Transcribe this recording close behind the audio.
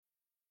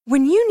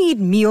When you need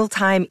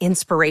mealtime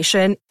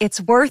inspiration,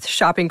 it's worth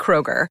shopping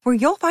Kroger, where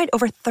you'll find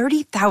over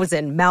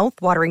 30,000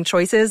 mouth-watering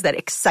choices that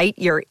excite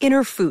your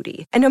inner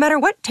foodie. And no matter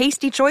what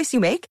tasty choice you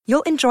make,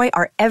 you'll enjoy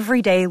our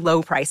everyday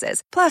low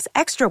prices, plus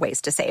extra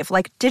ways to save,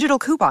 like digital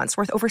coupons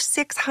worth over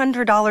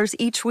 $600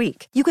 each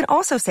week. You can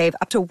also save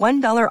up to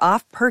 $1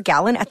 off per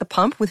gallon at the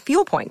pump with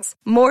fuel points.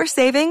 More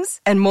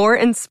savings and more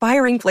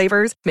inspiring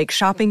flavors make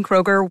shopping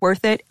Kroger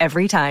worth it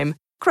every time.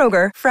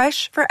 Kroger,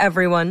 fresh for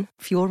everyone.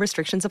 Fuel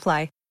restrictions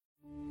apply.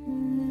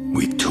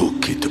 We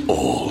took it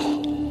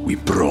all. We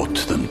brought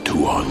them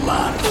to our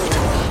land.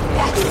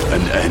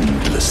 An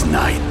endless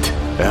night,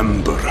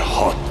 ember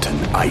hot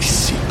and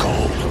icy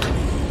cold.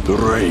 The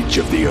rage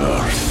of the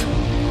earth.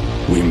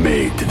 We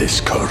made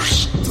this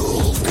curse.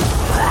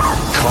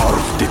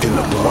 Carved it in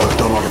the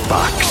blood on our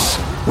backs.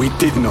 We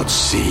did not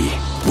see.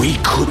 We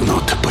could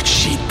not, but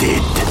she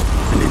did.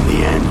 And in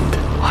the end...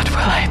 What will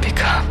I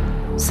become?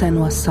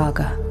 Senua's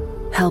Saga.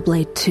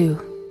 Hellblade 2.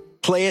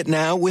 Play it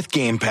now with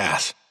Game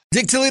Pass.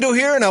 Dick Toledo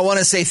here, and I want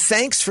to say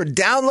thanks for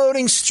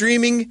downloading,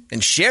 streaming,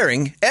 and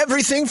sharing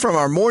everything from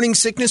our Morning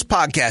Sickness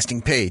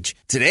podcasting page.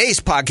 Today's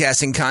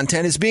podcasting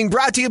content is being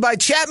brought to you by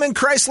Chapman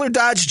Chrysler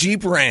Dodge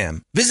Jeep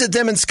Ram. Visit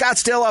them in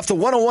Scottsdale off the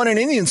 101 in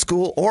Indian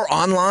School or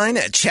online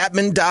at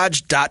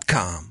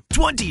ChapmanDodge.com.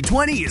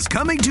 2020 is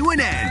coming to an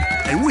end,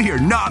 and we are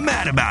not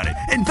mad about it.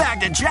 In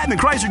fact, at Chapman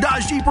Chrysler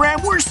Dodge Jeep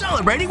Ram, we're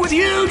celebrating with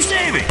huge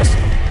savings.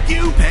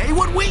 You pay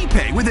what we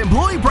pay with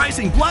Employee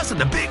Pricing Plus at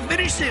the Big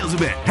Finish Sales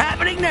Event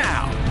happening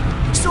now.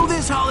 So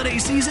this holiday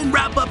season,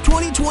 wrap up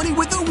 2020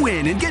 with a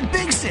win and get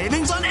big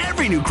savings on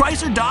every new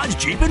Chrysler, Dodge,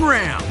 Jeep, and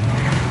Ram.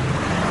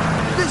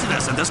 Visit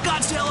us at the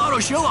Scottsdale Auto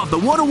Show off the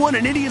 101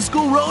 and Indian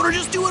School Road, or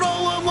just do it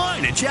all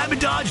online at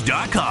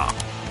ChapmanDodge.com.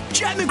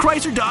 Chapman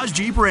Chrysler Dodge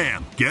Jeep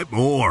Ram. Get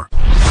more.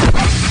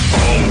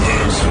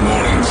 Holmberg's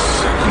Morning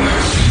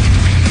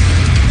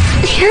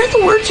Sickness. Hear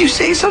the words you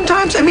say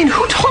sometimes? I mean,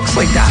 who talks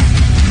like that?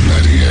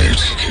 98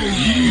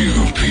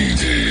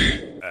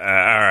 KUPD. All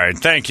right.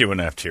 Thank you,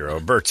 Inept Hero.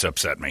 Bert's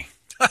upset me.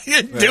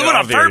 You do it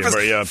on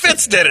purpose.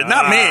 Fitz did it,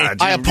 not me.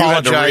 I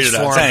apologize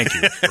for him. Thank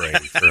you,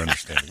 Brady, for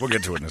understanding. We'll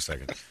get to it in a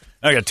second.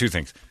 I got two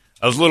things.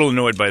 I was a little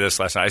annoyed by this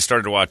last night. I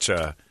started to watch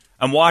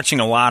I'm watching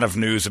a lot of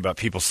news about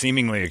people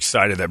seemingly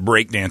excited that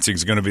breakdancing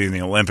is going to be in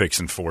the Olympics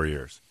in 4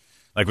 years.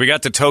 Like, we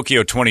got the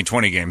Tokyo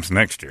 2020 games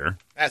next year.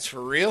 That's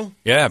for real?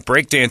 Yeah,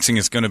 breakdancing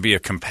is going to be a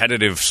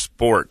competitive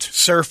sport.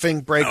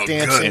 Surfing,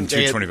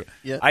 breakdancing.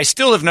 Yeah. I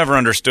still have never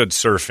understood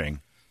surfing.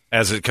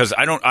 Because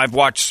I've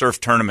watched surf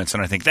tournaments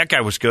and I think that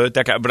guy was good,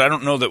 but I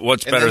don't know that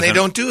what's better. And they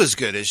don't do as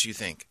good as you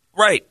think,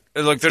 right?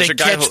 Like there's they a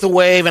guy catch the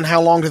wave and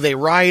how long do they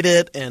ride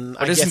it? And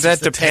but isn't that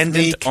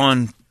dependent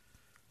on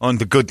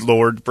the good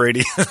Lord,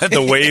 Brady?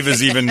 The wave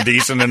is even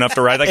decent enough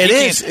to ride. Like, it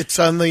is. It's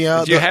on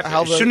the.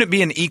 Shouldn't it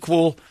be an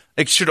equal?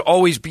 It should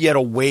always be at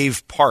a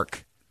wave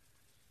park,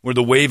 where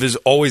the wave is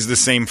always the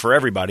same for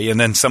everybody, and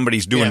then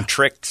somebody's doing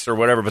tricks or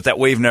whatever, but that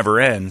wave never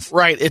ends.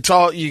 Right. It's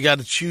all you got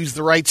to choose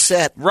the right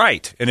set.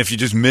 Right. And if you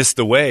just miss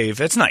the wave,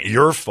 it's not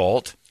your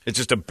fault. It's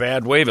just a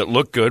bad wave. It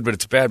looked good, but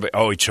it's a bad wave.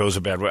 Oh, he chose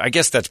a bad wave. I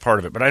guess that's part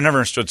of it, but I never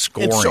understood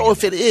scoring. And so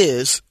if it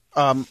is,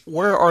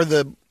 where are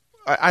the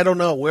I don't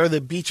know, where are the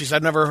beaches?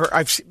 I've never heard.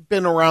 I've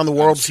been around the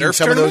world seeing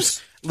some of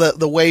those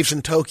the waves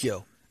in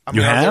Tokyo.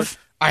 You have?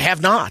 I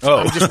have not. Oh.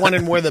 I'm just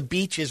wondering where the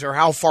beach is or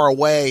how far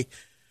away.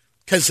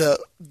 Because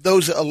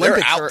those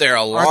Olympics are out there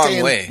a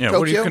long way. Yeah,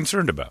 what are you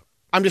concerned about?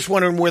 I'm just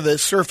wondering where the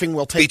surfing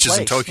will take Beaches place.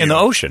 in Tokyo. In the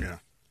ocean. Yeah.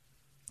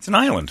 It's an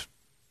island.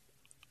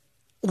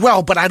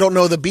 Well, but I don't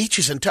know the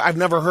beaches. I've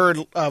never heard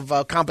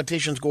of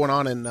competitions going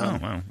on in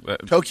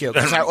Tokyo.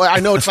 Because I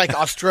know it's like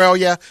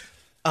Australia.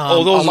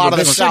 Those a lot of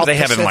the South they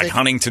have Pacific. in like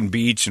Huntington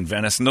Beach and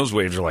Venice, and those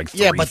waves are like 3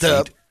 yeah, but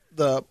feet.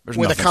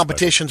 where the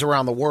competitions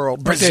around the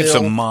world, Brazil. They have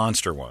some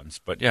monster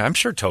ones, but yeah, I'm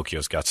sure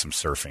Tokyo's got some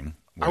surfing waves.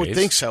 I would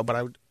think so, but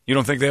I would. You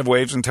don't think they have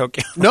waves in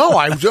Tokyo? No,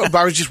 I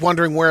was just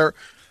wondering where.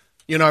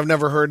 I've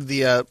never heard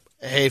the.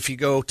 Hey, if you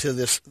go to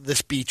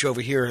this beach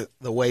over here,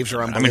 the waves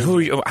are unbelievable.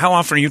 I mean, how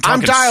often are you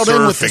talking? I'm dialed surfing?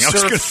 in with the surf. I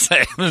was going to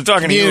say, I'm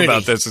talking to you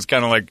about this. It's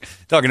kind of like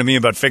talking to me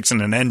about fixing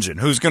an engine.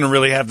 Who's going to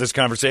really have this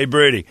conversation? Hey,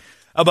 Brady,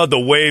 how about the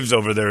waves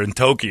over there in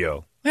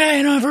Tokyo?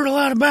 Hey, I've heard a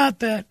lot about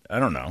that. I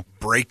don't know.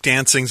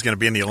 Breakdancing is going to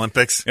be in the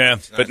Olympics. Yeah,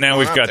 but now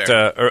we've got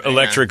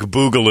Electric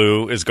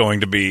Boogaloo is going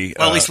to be.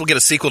 Well, at least we'll get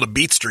a sequel to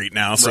Beat Street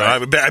now. So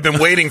right. I've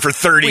been waiting for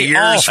 30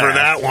 years for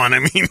that one. I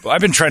mean, well,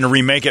 I've been trying to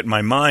remake it in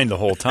my mind the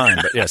whole time.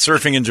 But yeah,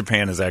 surfing in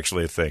Japan is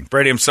actually a thing.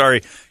 Brady, I'm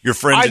sorry, your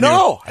friends and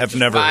you have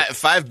never.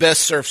 Five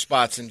best surf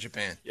spots in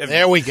Japan.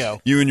 There we go.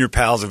 You and your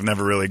pals have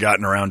never really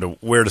gotten around to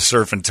where to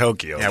surf in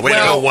Tokyo. Yeah, way to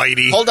go,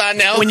 Whitey. Hold on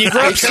now. When you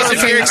grow up because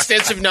of your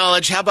extensive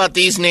knowledge, how about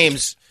these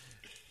names?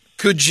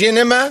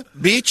 Kujinima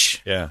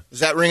Beach. Yeah. Does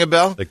that ring a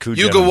bell? The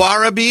Kujinima.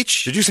 Yugawara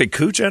Beach. Did you say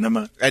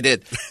Kujinima? I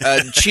did.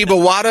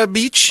 Chibawara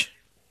Beach.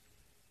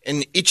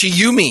 And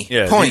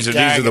Ichiyumi Point. These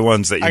are the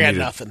ones that you I needed.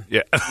 got nothing.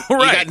 Yeah. Right. You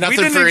got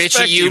nothing for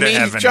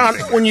Ichiyumi? John,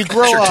 when you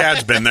grow up,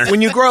 Tad's been there.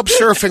 When you grow up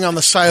surfing on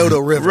the Scioto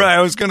River. Right,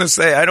 I was going to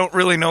say, I don't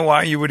really know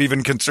why you would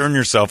even concern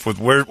yourself with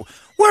where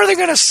are they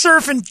going to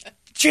surf in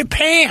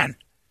Japan?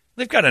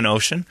 They've got an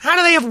ocean. How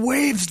do they have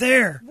waves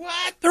there?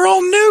 What? They're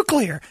all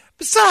nuclear.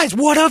 Besides,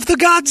 what of the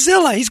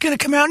Godzilla? He's going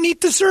to come out and eat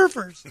the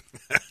surfers.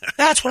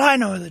 That's what I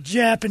know of the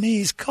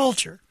Japanese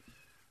culture.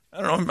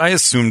 I don't know. I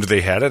assumed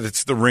they had it.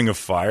 It's the Ring of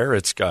Fire.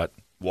 It's got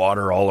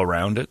water all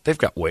around it. They've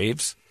got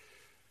waves.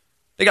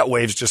 They got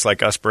waves just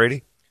like us,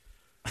 Brady.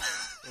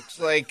 Looks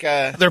like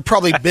they're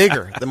probably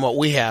bigger than what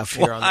we have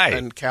here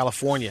in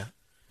California.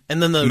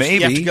 And then Maybe.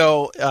 you have to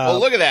go. Well,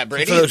 look at that,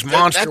 Brady. For those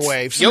monster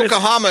waves.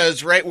 Yokohama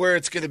is right where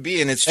it's going to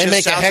be, and it's just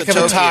make south a heck of of a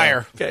Tokyo.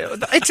 tire. Okay.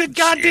 It's a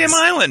goddamn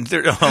island.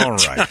 All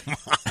right.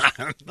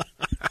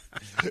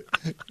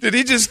 Did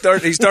he just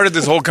start? He started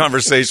this whole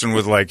conversation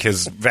with like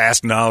his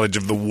vast knowledge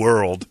of the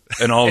world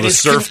and all the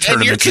surf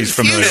tournaments he's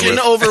familiar with.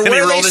 Over and he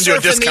where rolled they into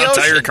a surf in the discount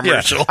tire ocean.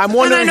 commercial. Yeah. I'm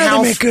wondering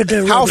how good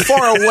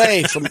far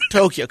away from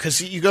Tokyo, because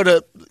you go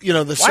to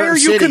the Why are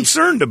you cities.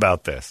 concerned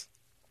about this?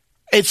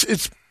 It's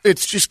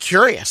just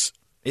curious.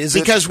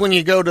 Because when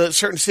you go to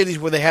certain cities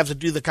where they have to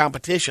do the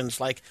competitions,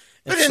 like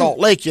in Salt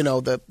Lake,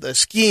 the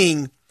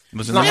skiing.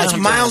 It's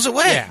miles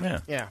away.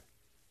 Yeah.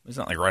 It's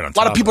not like right on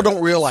top. A lot of people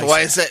don't realize.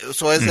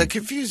 So why is that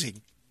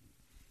confusing?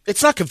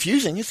 It's not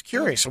confusing. It's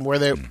curious. And where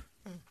they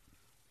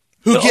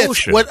The gets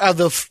ocean. what are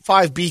the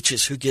 5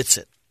 beaches? Who gets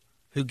it?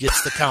 Who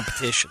gets the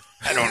competition?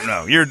 I don't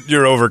know.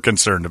 You're over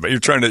concerned about. You're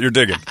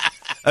digging.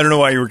 I don't know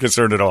why you were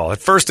concerned at all.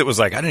 At first, it was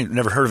like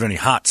never heard of any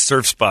hot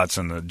surf spots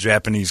on the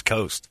Japanese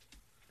coast.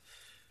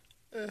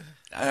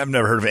 I've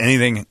never heard of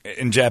anything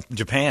in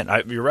Japan.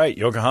 You're right.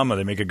 Yokohama,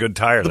 they make a good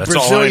tire. That's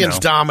all I know. Brazilians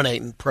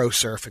dominating pro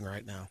surfing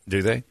right now.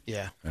 Do they?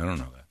 Yeah. I don't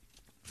know that.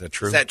 Is that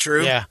true? Is that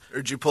true? Yeah. Or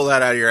did you pull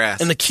that out of your ass?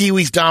 And the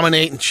Kiwis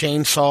dominating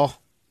chainsaw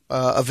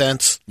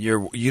events. We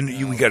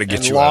got to get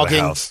and you out of the logging.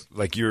 house.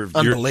 Like you're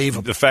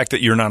Unbelievable. The fact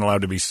that you're not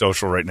allowed to be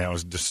social right now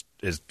is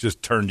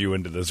just turned you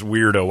into this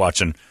weirdo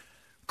watching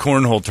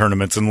cornhole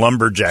tournaments and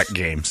lumberjack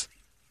games,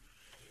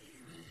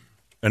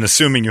 and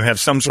assuming you have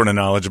some sort of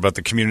knowledge about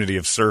the community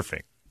of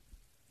surfing.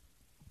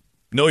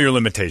 Know your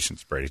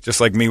limitations, Brady. Just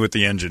like me with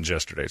the engines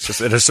yesterday. It's just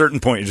at a certain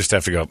point you just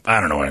have to go, I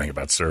don't know anything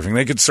about surfing.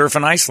 They could surf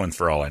in Iceland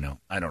for all I know.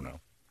 I don't know.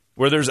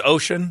 Where there's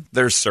ocean,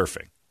 there's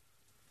surfing.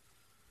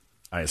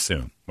 I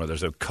assume. Where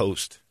there's a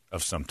coast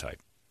of some type.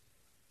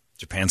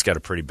 Japan's got a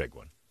pretty big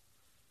one.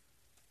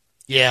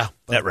 Yeah.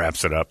 That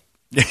wraps it up.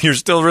 You're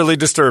still really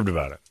disturbed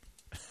about it.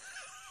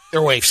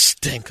 Their waves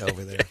stink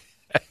over there.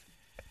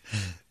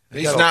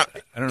 He's not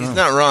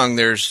wrong.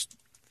 There's,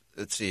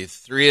 let's see,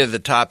 3 of the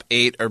top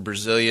 8 are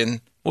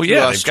Brazilian. Well, 2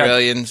 yeah,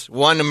 Australians,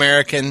 1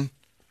 American.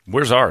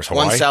 Where's ours?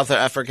 Hawaii? 1 South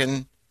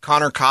African.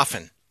 Connor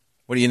Coffin.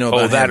 What do you know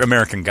about him? that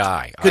American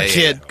guy. Good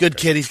kid. Good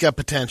kid. He's got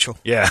potential.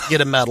 Yeah. Get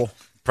a medal.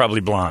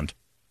 Probably blonde.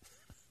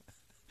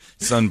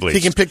 Sun bleached.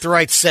 He can pick the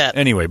right set.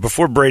 Anyway,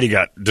 before Brady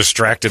got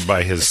distracted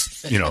by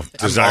his,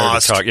 desire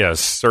to talk,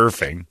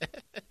 surfing.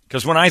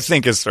 Because when I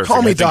think of surfing,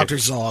 Call me Dr.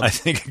 Zog. I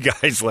think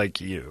of guys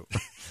like you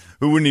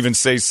who wouldn't even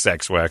say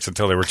sex wax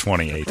until they were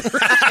 28.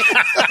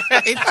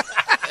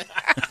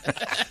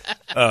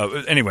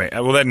 Anyway,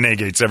 that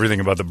negates everything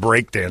about the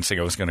breakdancing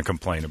I was going to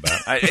complain about.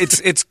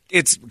 It's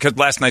because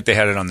last night they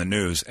had it on the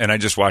news, and I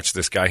just watched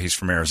this guy. He's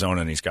from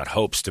Arizona, and he's got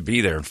hopes to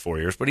be there in 4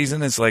 years, but he's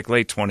in his late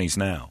 20s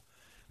now.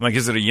 I'm like,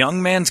 is it a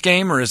young man's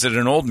game or is it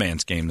an old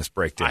man's game? This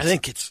breakdancing. I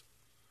think it's.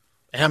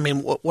 I mean,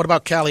 what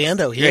about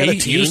Caliendo?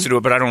 He used to do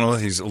it, but I don't know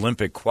if he's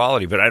Olympic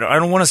quality. But I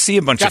don't want to see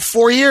a bunch of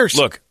 4 years.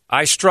 Look,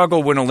 I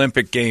struggle when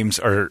Olympic games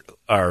are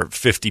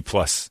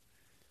 50+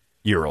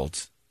 year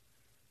olds.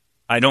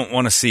 I don't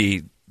want to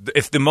see.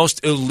 If the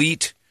most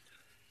elite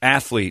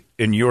athlete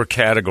in your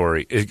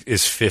category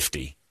is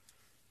 50,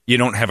 you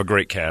don't have a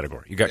great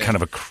category. You got kind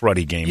of a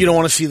cruddy game. You don't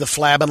want to see the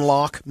flab and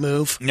lock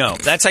move? No.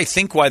 That's, I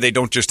think, why they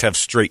don't just have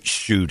straight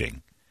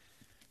shooting.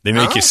 They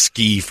make you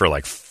ski for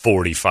like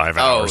 45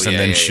 hours and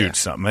then shoot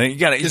something.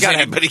 Because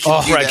anybody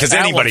can do that. Because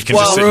anybody can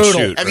just sit and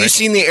shoot. Have you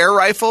seen the air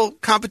rifle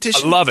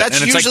competition? I love it.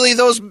 That's and usually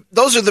those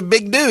are the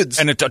big dudes.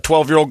 And a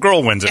 12-year-old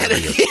girl wins it every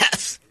year.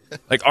 Yes.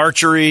 Like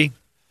archery.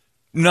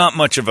 Not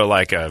much of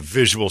a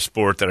visual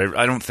sport that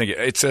I don't think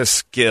it's a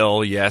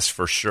skill, yes,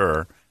 for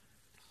sure.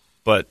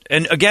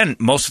 And again,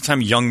 most of the time,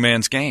 young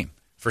man's game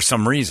for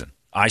some reason,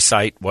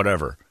 eyesight,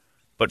 whatever.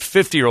 But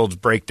 50-year-olds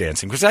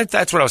breakdancing, because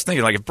that's what I was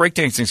thinking. Like if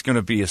breakdancing is going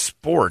to be a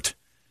sport,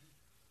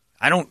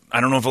 I don't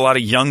know if a lot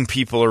of young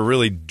people are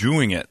really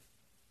doing it.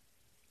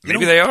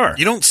 Maybe they are.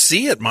 You don't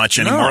see it much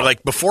anymore. No.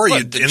 Like before,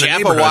 the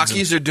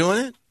Jabberwockies are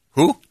doing it.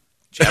 Who?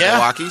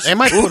 Jabberwockies. They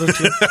might put them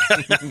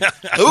to.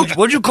 Who?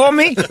 What'd you call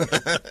me?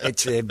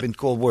 It's been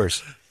called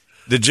worse.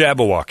 The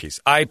Jabberwockies.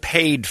 I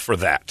paid for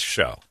that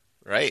show.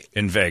 Right.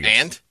 In Vegas.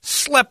 And?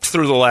 Slept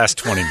through the last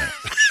 20 minutes.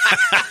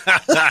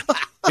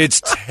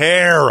 It's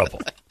terrible.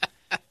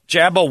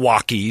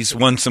 Jabberwockies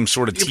won some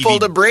sort of TV. You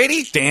pulled a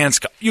Brady? Dance.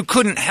 You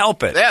couldn't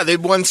help it. Yeah, they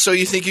won So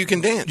You Think You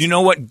Can Dance. You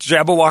know what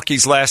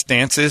Jabberwockies' last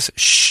dance is?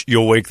 Shh,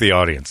 you'll wake the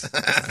audience.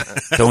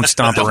 Don't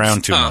stomp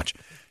around too much.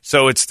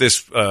 So it's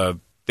this...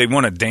 they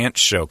won a dance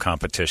show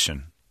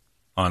competition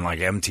on like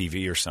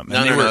MTV or something.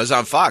 No, it was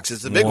on Fox.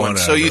 It's the big one.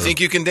 So You Think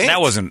You Can Dance.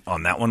 That wasn't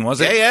on that one,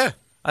 was it? Yeah.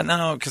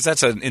 No, because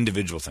that's an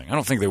individual thing. I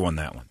don't think they won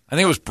that one. I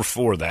think it was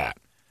before that.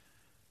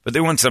 But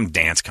they won some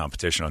dance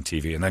competition on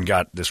TV and then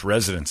got this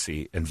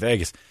residency in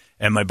Vegas.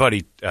 And my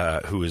buddy,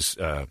 who was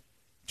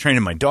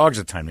training my dogs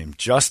at the time, named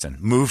Justin,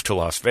 moved to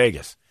Las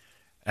Vegas.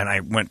 And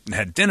I went and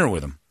had dinner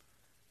with him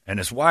and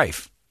his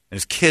wife. And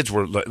his kids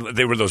were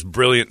those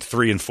brilliant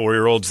 3- and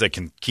 4-year-olds that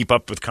can keep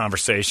up with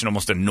conversation,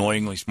 almost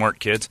annoyingly smart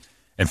kids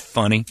and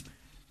funny.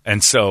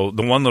 And so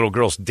the one little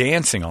girl's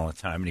dancing all the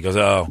time. And he goes,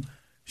 oh,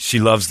 she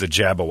loves the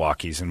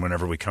Jabberwockies. And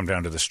whenever we come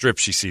down to the strip,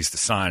 she sees the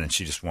sign and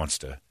she just wants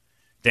to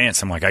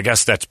dance. I'm like, I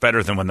guess that's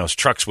better than when those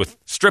trucks with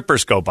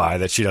strippers go by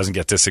that she doesn't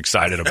get this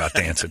excited about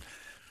dancing.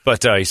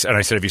 But and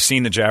I said, have you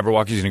seen the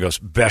Jabberwockies? And he goes,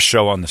 best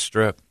show on the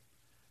strip.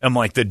 I'm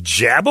like, the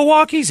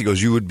Jabberwockies? He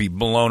goes, you would be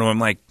blown away. I'm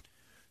like,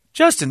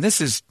 Justin, this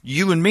is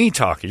you and me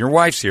talking. Your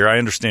wife's here. I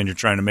understand you're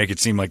trying to make it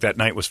seem like that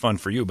night was fun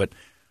for you, but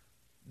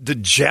the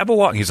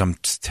Jabberwockies, I'm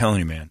telling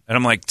you, man. And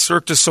I'm like,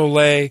 Cirque du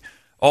Soleil,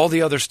 all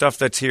the other stuff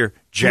that's here.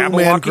 Jabberwockies.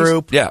 Blue Man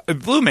Group. Yeah,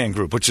 Blue Man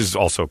Group, which is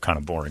also kind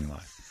of boring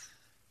live.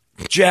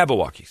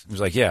 Jabberwockies. He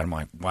was like, yeah. I'm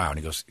like, wow. And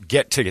he goes,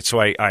 get tickets. So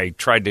I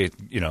tried to,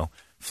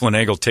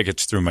 finagle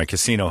tickets through my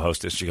casino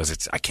hostess. She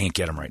goes, I can't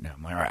get them right now.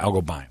 I'm like, all right, I'll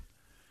go buy them.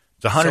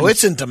 So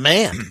it's in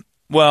demand.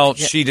 Well,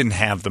 she didn't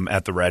have them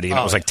at the ready. And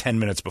it was like 10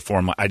 minutes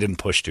before. I didn't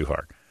push too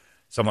hard.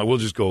 So I'm like, we'll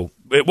just go.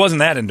 It wasn't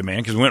that in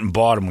demand because we went and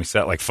bought them. We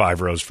sat like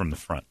 5 rows from the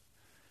front.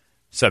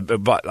 So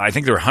but I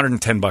think they were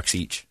 $110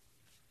 each,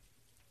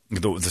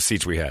 the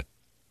seats we had.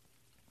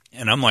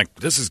 And I'm like,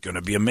 this is going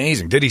to be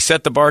amazing. Did he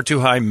set the bar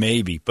too high?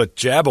 Maybe. But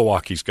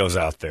Jabberwockies goes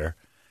out there.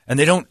 And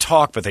they don't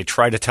talk, but they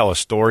try to tell a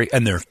story.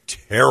 And they're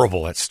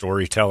terrible at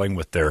storytelling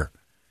with their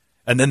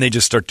 – and then they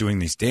just start doing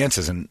these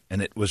dances. And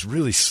it was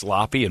really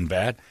sloppy and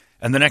bad.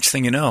 And the next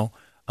thing you know,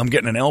 I'm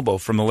getting an elbow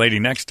from the lady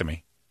next to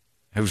me,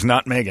 who's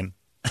not Megan.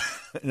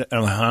 And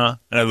I'm like, huh?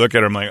 And I look at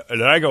her, I'm like,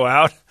 did I go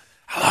out?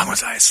 How long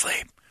was I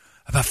asleep?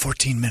 About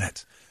 14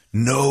 minutes.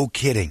 No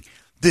kidding.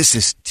 This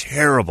is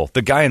terrible.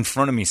 The guy in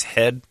front of me's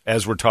head,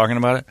 as we're talking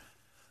about it,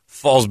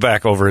 falls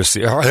back over his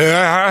seat.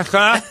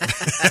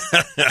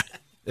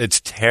 It's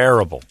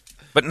terrible.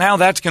 But now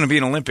that's going to be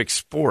an Olympic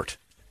sport.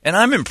 And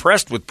I'm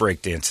impressed with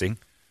breakdancing.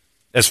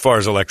 As far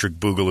as Electric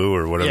Boogaloo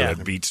or whatever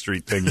that Beat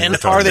Street thing. And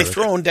are they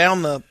throwing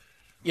down the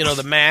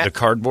mat? The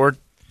cardboard?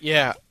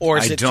 Yeah. Or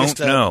is it just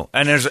a know.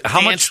 And there's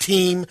how dance much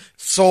team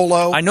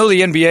solo? I know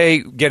the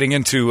NBA getting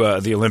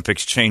into the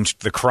Olympics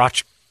changed the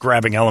crotch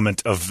grabbing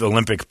element of the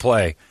Olympic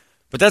play,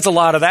 but that's a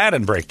lot of that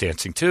in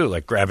breakdancing too,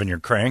 like grabbing your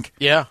crank,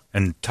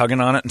 and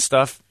tugging on it and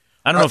stuff.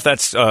 I don't know if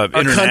that's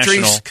international.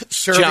 Countries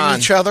serving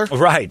each other,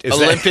 right?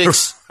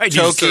 Olympics,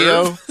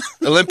 Tokyo,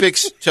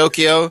 Olympics,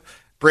 Tokyo.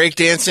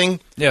 Breakdancing,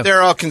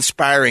 they're all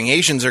conspiring.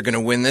 Asians are going to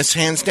win this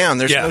hands down.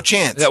 There's no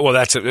chance. Yeah, well,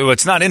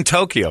 it's not in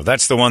Tokyo.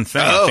 That's the one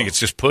thing. I think it's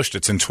just pushed.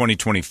 It's in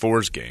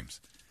 2024's games.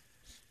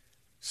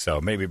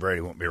 So maybe Brady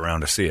won't be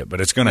around to see it,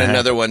 but it's going to happen.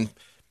 Another one.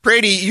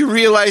 Brady, you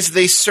realize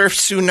they surf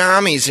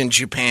tsunamis in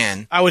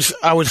Japan. I was.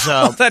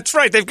 Oh, that's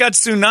right. They've got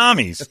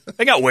tsunamis.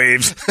 They got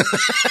waves.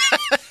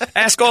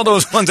 Ask all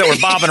those ones that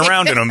were bobbing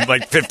around in them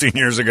like 15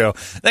 years ago.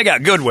 They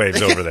got good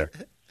waves over there.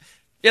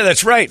 Yeah,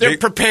 that's right. They're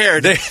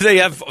prepared. They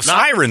have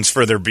sirens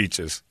for their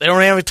beaches. They don't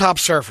have any top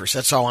surfers.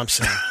 That's all I'm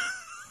saying.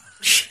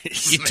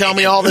 You tell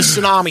me all this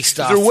tsunami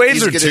stuff. Their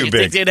waves are too big. You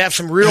think they'd have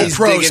some real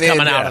pros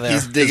coming out of there.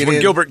 He's digging when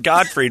in. Gilbert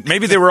Gottfried,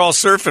 maybe they were all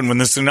surfing when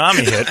the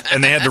tsunami hit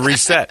and they had to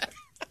reset.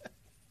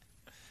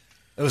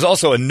 There was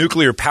also a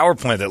nuclear power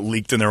plant that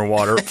leaked in their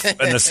water and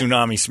the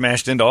tsunami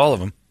smashed into all of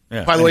them.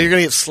 Yeah. By the way, you're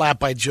going to get slapped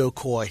by Joe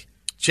Coy.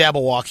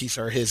 Jabberwockies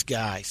are his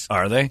guys.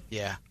 Are they?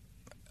 Yeah.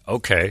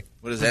 Okay.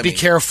 What does that mean? Be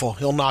careful.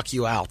 He'll knock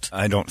you out.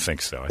 I don't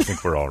think so. I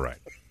think we're all right.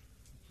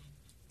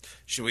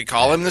 Should we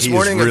call him this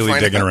morning? He's really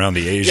digging around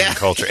the Asian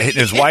culture.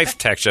 His wife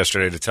texted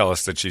yesterday to tell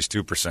us that she's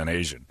 2%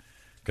 Asian.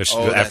 Because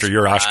after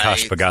your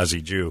Oshkosh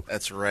Bagazi Jew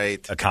that's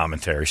right. A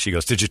commentary, she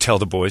goes, did you tell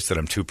the boys that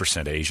I'm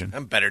 2% Asian?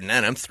 I'm better than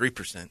that. I'm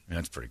 3%. Yeah,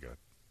 that's pretty good.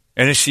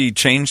 And has she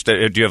changed?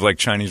 Do you have like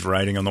Chinese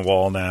writing on the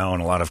wall now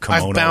and a lot of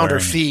kimono I've bound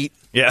wearing? Her feet.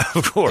 Yeah,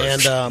 of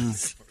course.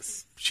 And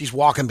she's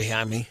walking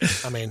behind me.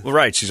 I mean, well,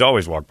 right. She's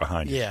always walked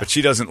behind you. Yeah. But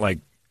she doesn't like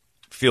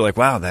feel like,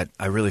 wow, that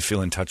I really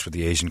feel in touch with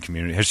the Asian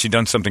community. Has she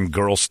done something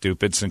girl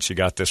stupid since she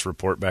got this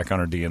report back on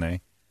her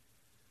DNA?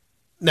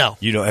 No.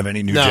 You don't have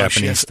any new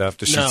Japanese stuff?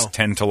 Does she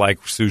tend to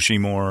like sushi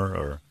more?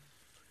 Or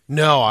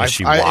no, is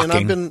she walking? And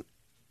I've been.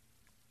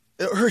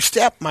 Her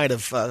step might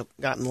have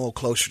gotten a little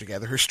closer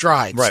together. Her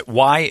strides. Right.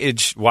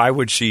 Why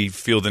would she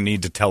feel the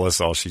need to tell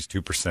us all she's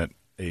 2%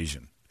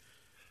 Asian?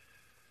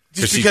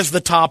 Just because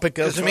the topic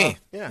of me.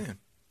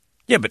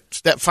 Yeah, but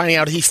that finding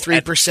out he's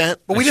 3%.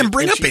 But we didn't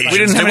bring up Asians. We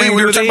didn't have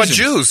we were talking about Jews.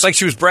 Jews. Like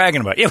she was bragging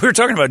about. Yeah, we were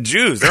talking about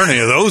Jews. There aren't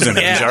any of those in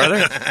Asia, are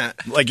there?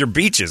 Like your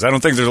beaches. I don't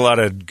think there's a lot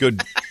of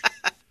good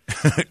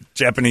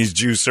Japanese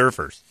Jew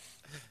surfers.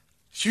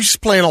 She's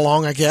just playing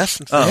along, I guess.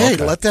 And say, hey,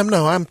 let them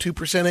know I'm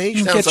 2%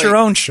 Asian. Get your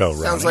own show,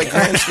 Ronnie. Sounds like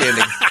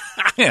grandstanding.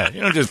 Yeah,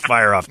 you don't just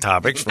fire off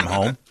topics from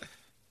home.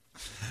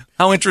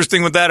 How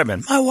interesting would that have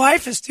been? My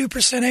wife is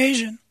 2%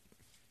 Asian.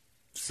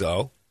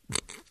 So?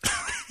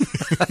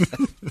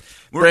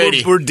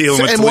 Brady. We're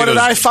dealing with And Toledo's. what did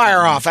I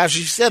fire off after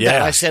she said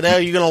that? I said, oh,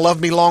 you're going to love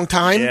me long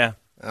time? Yeah.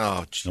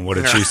 Oh, and what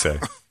did she say?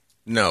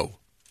 No.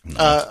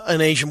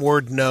 An Asian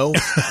word, no.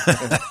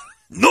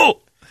 No!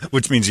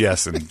 Which means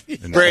yes. And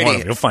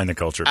Brady, you'll find the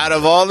culture. Out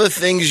of all the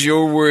things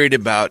you're worried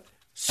about,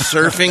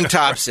 surfing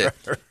tops it.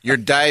 Your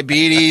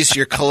diabetes,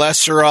 your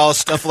cholesterol,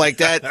 stuff like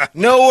that.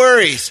 No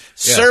worries.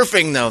 Yeah.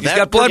 Surfing, though. He's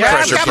got blood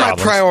pressure I've got problems.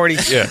 my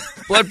priorities. Yeah.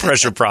 Blood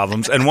pressure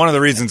problems. And one of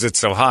the reasons it's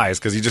so high is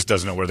because he just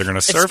doesn't know where they're going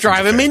to surf. It's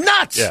driving me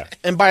nuts. Yeah.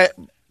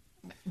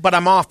 But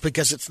I'm off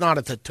because it's not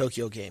at the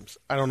Tokyo Games.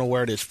 I don't know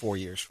where it is 4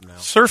 years from now.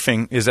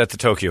 Surfing is at the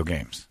Tokyo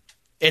Games.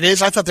 It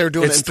is? I thought they were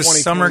doing it in 2020. It's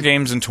the Summer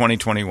Games in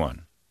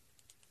 2021.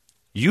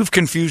 You've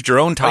confused your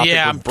own topic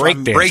with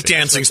breakdancing.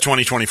 Breakdancing's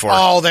 2024.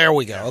 Oh, there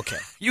we go. Okay.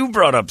 You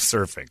brought up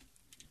surfing.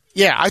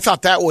 Yeah, I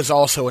thought that was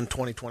also in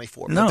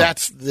 2024. No. But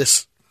that's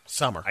this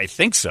summer. I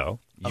think so.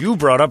 Okay. You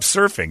brought up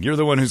surfing. You're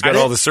the one who's got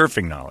all the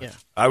surfing knowledge. Yeah.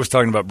 I was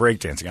talking about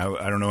breakdancing.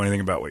 I don't know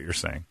anything about what you're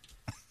saying.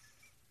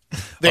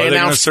 They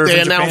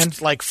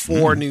announced like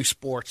 4 new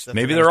sports. That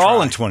Maybe they're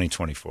all in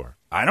 2024.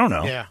 I don't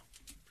know. Yeah.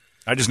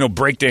 I just know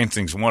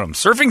breakdancing's one of them.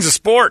 Surfing's a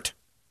sport.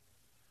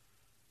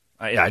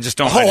 I just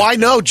don't. I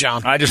know,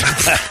 John. I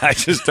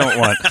just don't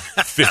want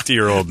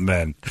 50-year-old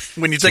men.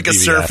 When you think of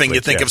surfing, athletes,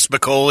 you think of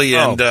Spicoli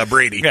and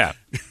Brady.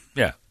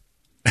 Yeah.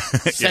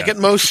 Second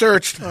most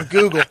searched on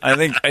Google. I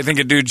think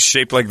a dude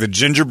shaped like the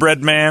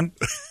gingerbread man,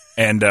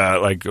 and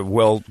like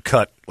well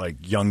cut like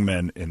young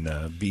men in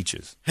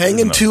beaches.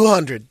 Hanging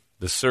 200.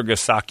 The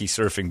Surgasaki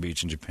surfing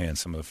beach in Japan,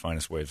 some of the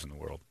finest waves in the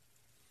world.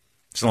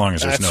 As long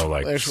as there's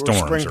no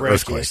storms or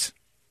earthquakes.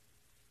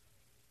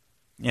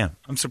 Yeah,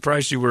 I'm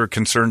surprised you were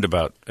concerned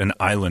about an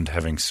island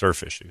having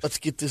surf issues. Let's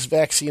get this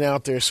vaccine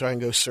out there so I can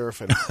go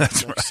surfing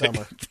next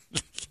summer.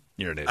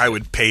 You're an idiot. I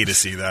would pay to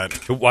see that.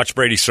 To watch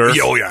Brady surf?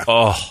 Oh, yeah.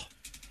 Oh.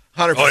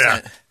 100%. Oh,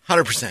 yeah.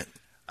 100%.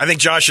 I think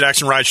Josh at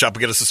Action Ride Shop would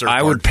get us a surfboard.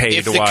 I would pay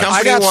to watch.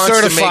 I got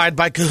certified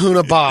by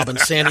Kahuna Bob in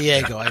San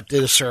Diego. I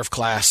did a surf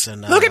class.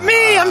 And look at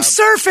me, I'm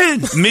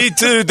surfing. Me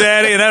too,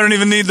 Daddy, and I don't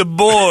even need the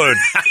board.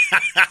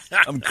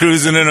 I'm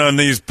cruising in on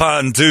these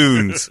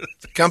pontoons.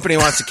 The company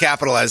wants to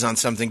capitalize on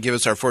something, give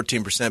us our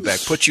 14% back.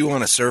 Put you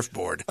on a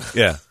surfboard.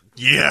 Yeah.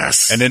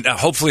 Yes. And then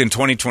hopefully in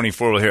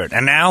 2024 we'll hear it.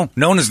 And now,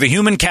 known as the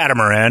human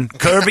catamaran,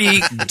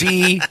 Kirby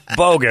D.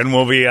 Bogan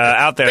will be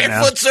out there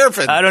barefoot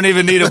surfing. I don't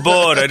even need a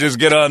board. I just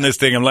get on this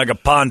thing. I'm like a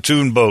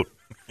pontoon boat.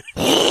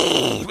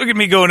 Look at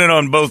me going in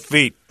on both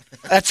feet.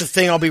 That's the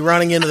thing. I'll be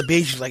running into the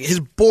beach. Like his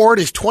board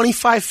is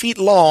 25 feet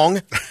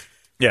long.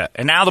 Yeah.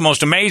 And now the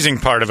most amazing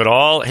part of it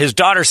all, his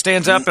daughter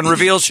stands up and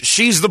reveals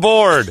she's the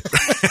board.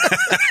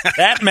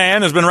 That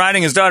man has been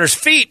riding his daughter's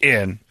feet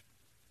in.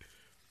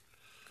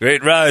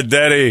 Great ride,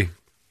 Daddy.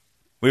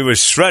 We were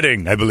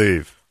shredding, I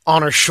believe.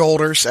 On her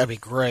shoulders. That'd be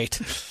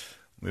great.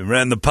 We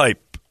ran the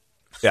pipe.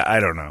 Yeah, I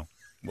don't know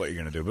what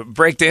you're going to do. But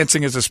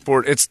breakdancing is a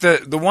sport. It's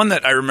the one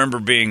that I remember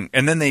being,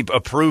 and then they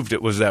approved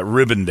it, was that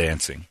ribbon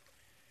dancing.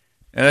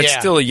 And that's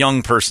still a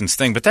young person's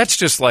thing. But that's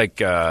just like,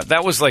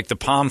 that was like the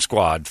Pom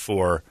Squad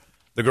for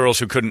the girls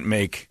who couldn't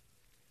make,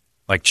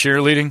 like,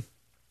 cheerleading.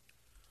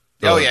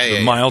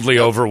 The mildly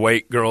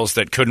overweight girls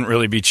that couldn't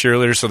really be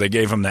cheerleaders, so they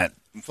gave them that.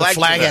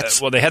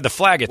 Flagettes. Well, they had the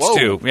Flagettes,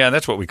 too. Yeah,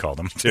 that's what we called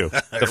them, too.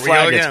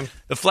 The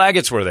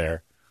Flagettes were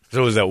there.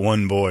 So was that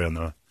one boy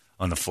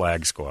on the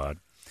flag squad.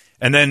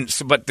 And then,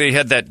 but they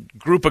had that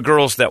group of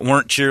girls that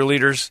weren't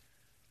cheerleaders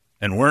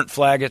and weren't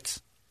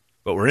Flagettes,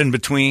 but were in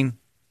between.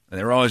 And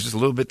they were always just a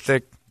little bit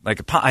thick.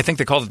 I think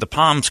they called it the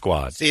Pom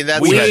Squad. See,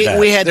 that's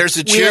there's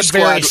a cheer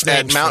squad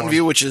at Mountain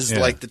View, which is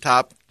like the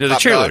top. They're the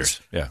cheerleaders.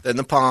 Dogs. Yeah. Then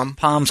the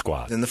Pom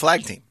Squad. Then the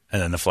flag team.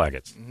 And then the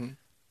Flagettes.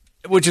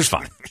 Mm-hmm. Which is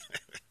fine.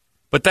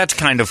 But that's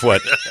kind of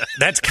what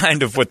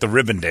the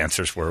ribbon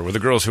dancers were the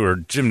girls who were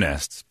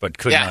gymnasts but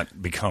could not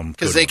become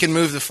because they can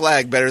move the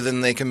flag better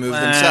than they can move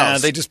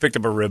themselves. They just picked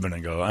up a ribbon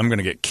and go, I'm going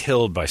to get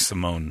killed by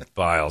Simone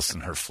Biles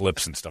and her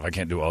flips and stuff. I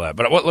can't do all that.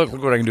 But look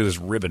what I can do with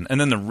this ribbon. And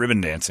then the ribbon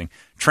dancing.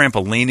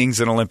 Trampolining's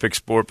an Olympic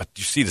sport, but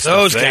you see the stuff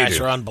those guys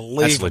are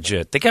unbelievable. That's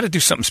legit. They got to do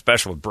something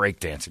special with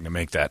breakdancing to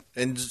make that.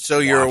 And so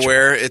you're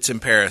aware it's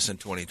in Paris in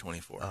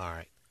 2024. All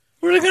right.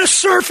 We're going to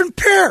surf in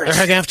Paris.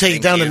 They're going to have to take you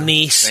down to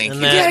Nice.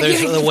 And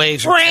the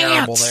waves are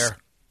terrible there.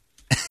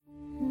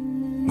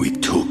 We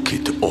took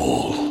it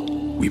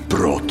all. We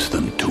brought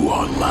them to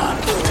our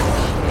land.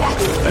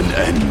 An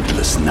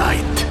endless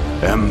night,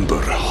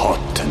 ember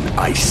hot and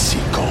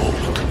icy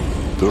cold.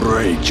 The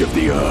rage of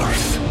the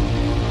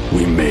earth.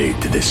 We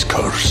made this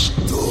curse.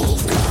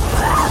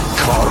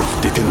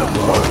 Carved it in the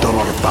blood on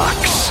our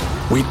backs.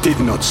 We did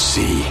not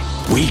see.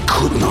 We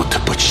could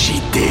not, but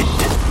she did.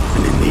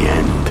 And in the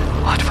end...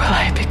 What will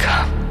I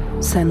become?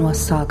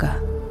 Senua's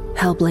Saga.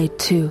 Hellblade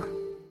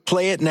 2.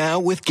 Play it now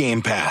with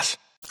Game Pass.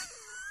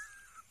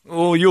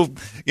 Well, you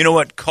know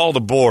what? Call the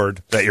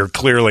board that you're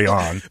clearly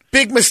on.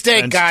 Big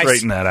mistake, and guys.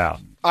 Straighten that out.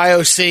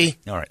 IOC.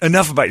 All right.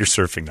 Enough about your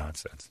surfing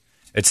nonsense.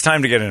 It's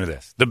time to get into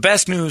this. The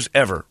best news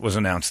ever was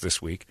announced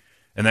this week,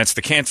 and that's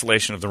the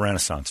cancellation of the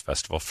Renaissance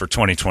Festival for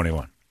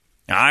 2021.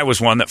 Now, I was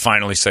one that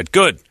finally said,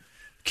 good,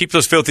 keep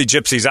those filthy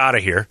gypsies out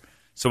of here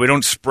so we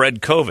don't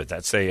spread COVID.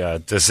 That's a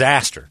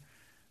disaster.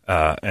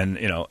 And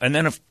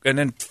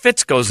then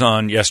Fitz goes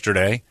on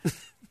yesterday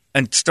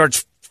and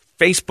starts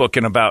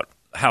Facebooking about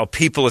how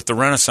people at the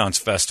Renaissance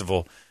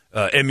Festival,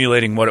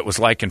 emulating what it was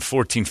like in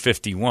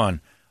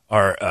 1451,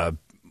 are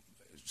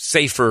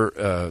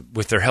safer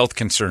with their health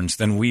concerns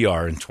than we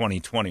are in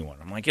 2021.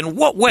 I'm like, in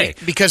what way?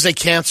 Because they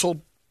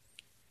canceled?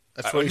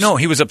 No,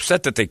 he was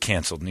upset that they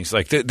canceled, and he's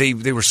like, they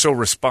were so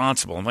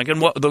responsible. I'm like,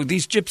 and what?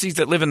 These gypsies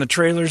that live in the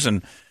trailers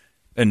and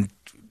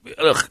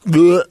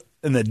the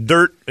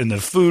dirt and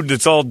the food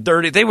that's all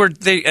dirty.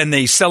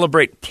 They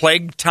celebrate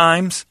plague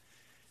times.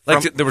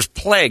 Like there was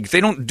plague.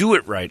 They don't do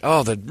it right.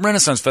 Oh, the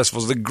Renaissance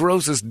Festival is the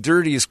grossest,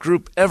 dirtiest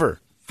group ever.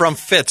 From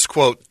Fitz,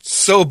 quote,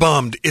 so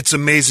bummed, it's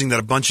amazing that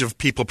a bunch of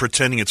people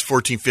pretending it's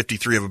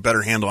 1453 have a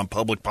better handle on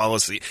public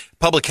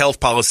health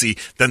policy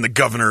than the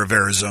governor of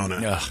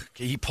Arizona. Ugh,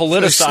 he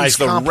politicized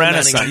the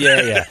Renaissance.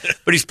 Yeah.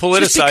 But he's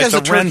politicized Just because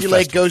the turkey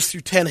leg goes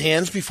through 10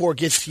 hands before it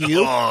gets to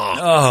you?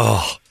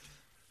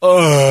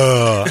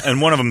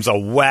 And one of them's a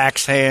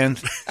wax hand,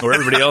 where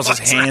everybody else's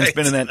hand's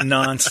been in that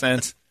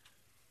nonsense.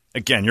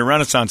 Again, your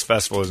Renaissance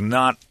Festival is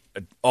not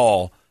at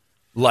all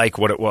like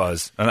what it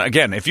was. And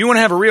again, if you want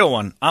to have a real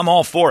one, I'm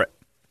all for it.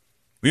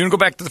 You want to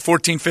go back to the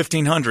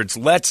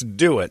 1500s, let's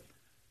do it.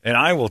 And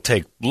I will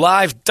take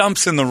live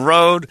dumps in the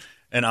road,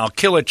 and I'll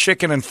kill a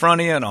chicken in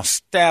front of you, and I'll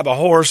stab a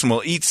horse, and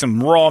we'll eat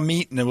some raw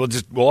meat, and then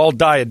we'll all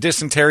die of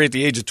dysentery at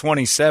the age of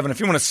 27. If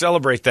you want to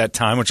celebrate that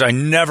time, which I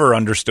never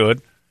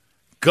understood,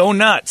 go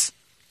nuts.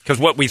 Because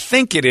what we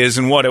think it is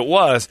and what it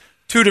was,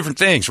 two different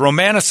things.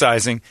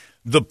 Romanticizing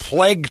the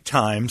plague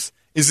times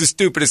is the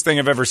stupidest thing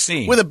I've ever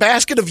seen. With a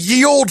basket of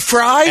ye old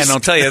fries? And I'll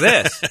tell you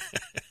this.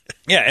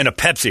 Yeah, and a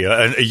Pepsi,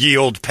 a ye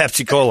old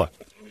Pepsi Cola.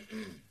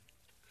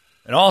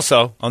 And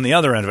also, on the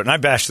other end of it, and I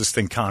bash this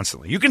thing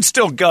constantly, you can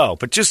still go,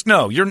 but just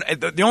know,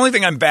 the only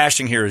thing I'm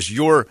bashing here is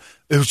it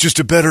was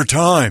just a better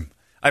time.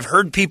 I've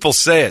heard people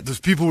say it. Those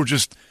people were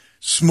just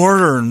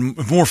smarter and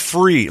more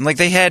free. And like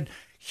they had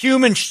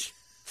humans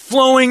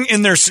flowing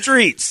in their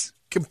streets.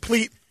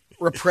 Complete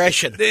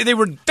repression. They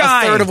were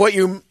dying. A third of what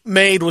you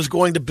made was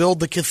going to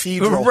build the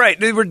cathedral. Right.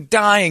 They were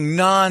dying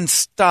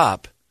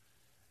nonstop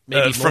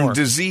from more.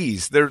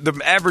 disease. The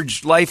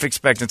average life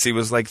expectancy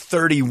was like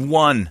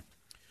 31.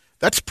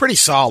 That's pretty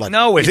solid.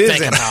 No, it isn't.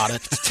 Thinking about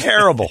it. It's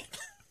terrible.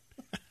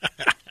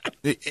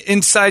 The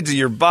insides of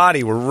your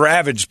body were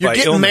ravaged by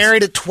illness. You're getting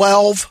married at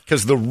 12?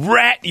 Because the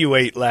rat you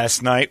ate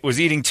last night was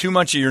eating too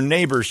much of your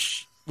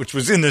neighbor's, which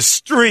was in the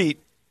street.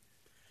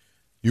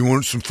 You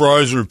want some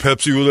fries or a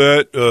Pepsi with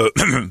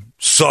that?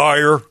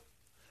 Sire?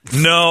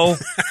 No.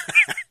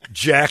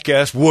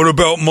 Jackass. What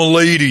about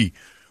Milady?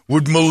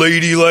 Would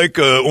Milady like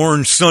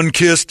orange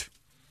sun-kissed?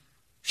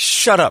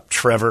 Shut up,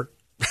 Trevor.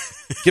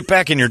 Get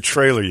back in your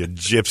trailer, you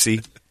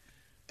gypsy.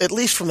 At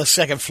least from the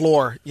second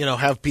floor,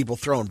 have people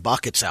throwing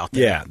buckets out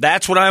there. Yeah,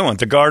 that's what I want.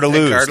 The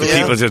Gardaloos. The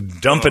people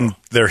just dumping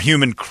their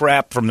human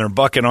crap from their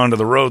bucket onto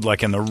the road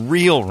like in the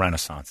real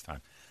Renaissance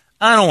time.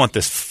 I don't want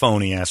this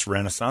phony-ass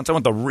Renaissance. I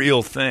want the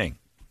real thing.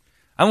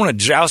 I want a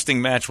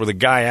jousting match where the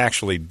guy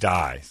actually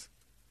dies.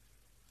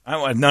 I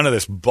want none of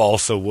this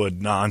balsa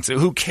wood nonsense.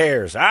 Who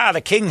cares?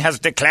 The king has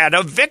declared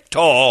a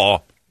victor.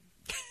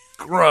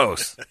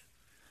 Gross.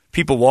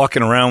 People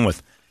walking around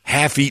with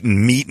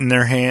half-eaten meat in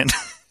their hand.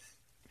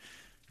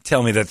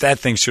 Tell me that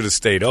thing should have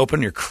stayed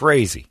open. You're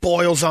crazy.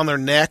 Boils on their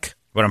neck.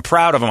 But I'm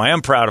proud of them. I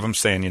am proud of them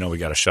saying, we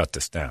got to shut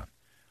this down.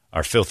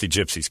 Our filthy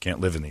gypsies can't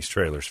live in these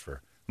trailers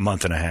for a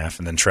month and a half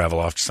and then travel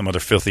off to some other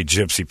filthy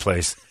gypsy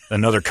place,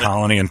 another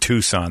colony in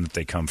Tucson that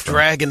they come from.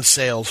 Dragon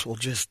sales will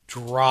just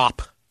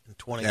drop in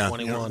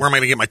 2021. Yeah. Where am I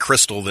going to get my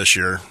crystal this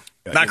year?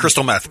 Not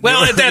crystal meth.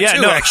 Well, that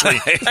too, actually.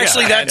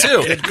 Actually, that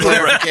too. Good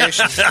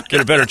clarification. Get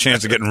a better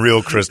chance of getting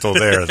real crystal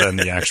there than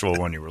the actual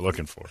one you were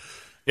looking for.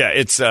 Yeah,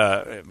 it's,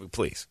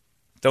 please,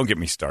 don't get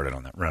me started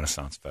on that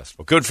Renaissance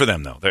Festival. Good for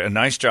them, though. They're a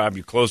nice job.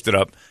 You closed it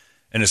up,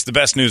 and it's the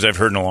best news I've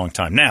heard in a long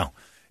time. Now,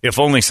 if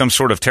only some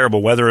sort of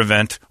terrible weather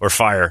event or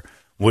fire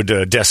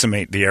would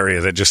decimate the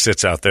area that just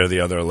sits out there the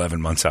other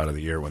 11 months out of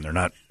the year when they're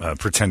not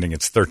pretending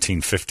it's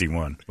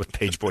 1351 with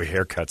page boy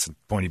haircuts and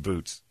pointy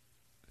boots.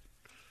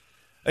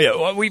 Yeah,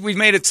 well, we've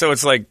made it so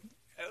it's like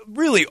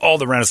really all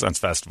the Renaissance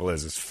Festival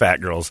is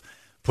fat girls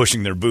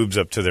pushing their boobs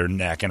up to their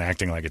neck and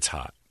acting like it's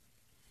hot.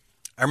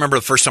 I remember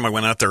the first time I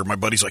went out there, my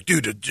buddy's like,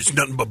 dude, it's just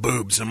nothing but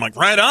boobs. And I'm like,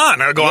 right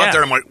on. I go out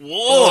there, I'm like,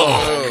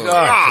 whoa.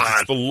 God.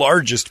 It's the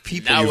largest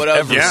people you've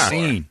ever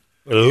seen.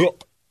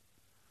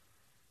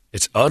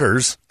 It's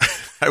udders.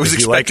 I was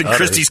expecting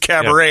Christie's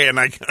Cabaret, and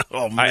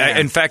oh, man.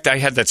 In fact, I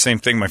had that same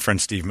thing. My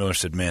friend Steve Miller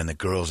said, man, the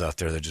girls out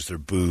there, their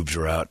boobs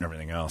are out and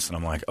everything else. And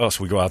I'm like,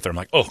 so we go out there. I'm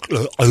like, and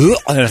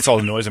that's all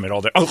the noise I made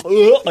all day.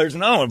 There's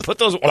no one. Put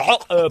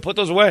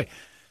those away.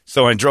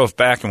 So I drove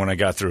back, and when I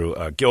got through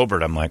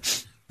Gilbert, I'm like,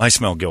 I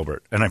smell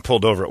Gilbert. And I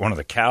pulled over at one of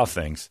the cow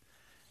things,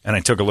 and I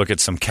took a look at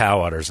some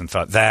cow udders and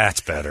thought,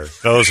 that's better.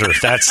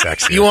 That's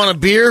sexy. You want a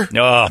beer?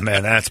 Oh,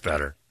 man, that's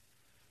better.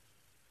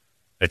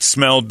 It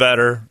smelled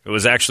better. It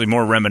was actually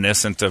more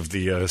reminiscent of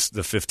the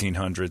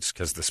 1500s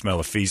because the smell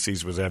of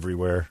feces was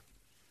everywhere.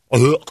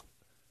 Yeah.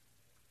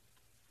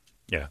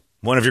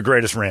 One of your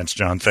greatest rants,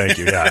 John. Thank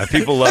you. Yeah.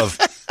 People love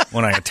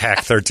when I attack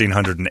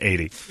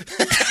 1380.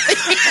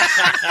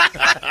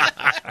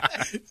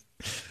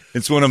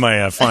 It's one of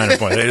my finer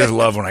points. I just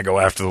love when I go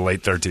after the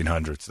late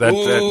 1300s.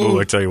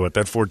 I tell you what,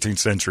 that 14th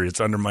century,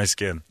 it's under my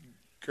skin.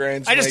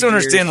 I just don't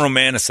understand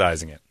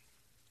romanticizing it.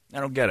 I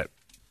don't get it.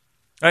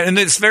 And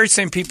it's the very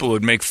same people who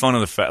would make fun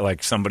of the fact,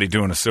 like somebody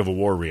doing a Civil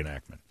War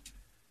reenactment,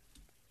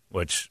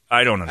 which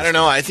I don't understand. I don't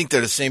know. I think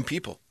they're the same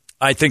people.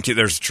 I think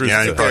there's truth to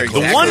that.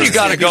 Exactly the one you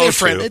got to go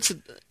different.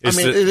 to.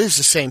 It is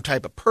the same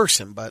type of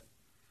person, but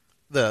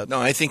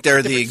no, I think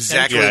they're the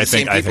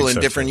same people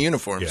in different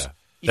uniforms. Yeah.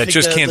 That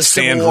just can't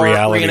stand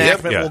reality.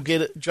 Reenactment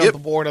will jump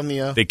aboard on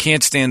the. They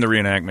can't stand the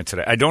reenactment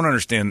today. I don't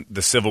understand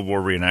the Civil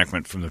War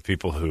reenactment from the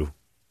people who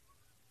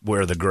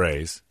wear the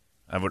grays.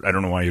 I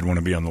don't know why you'd want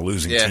to be on the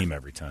losing team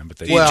every time, but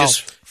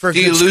for a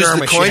good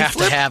skirmish, you have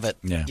to have it.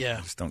 Yeah,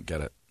 I just don't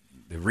get it.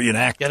 They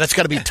reenact. Yeah, that's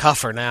got to be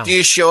tougher now. Do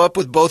you show up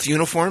with both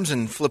uniforms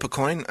and flip a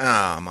coin? Oh,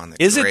 I'm on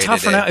the. Is it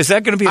tougher now? Is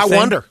that going to be a thing? I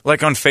wonder.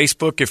 Like on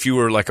Facebook, if you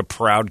were like a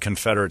proud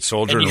Confederate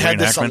soldier, and you had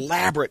this reenactment?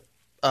 elaborate.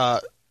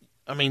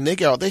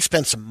 They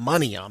spent some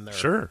money on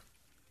their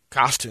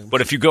costumes.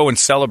 But if you go and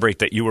celebrate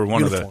that you were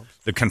one of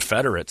the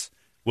Confederates,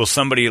 will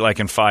somebody like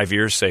in 5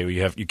 years say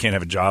you can't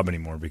have a job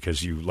anymore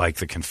because you like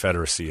the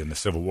Confederacy and the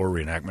Civil War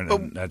reenactment? But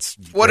and that's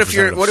what if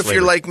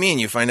you're like me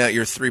and you find out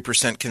you're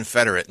 3%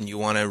 Confederate and you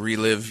want to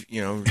relive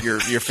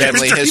your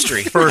family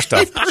history? First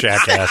off,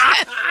 jackass,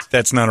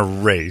 that's not a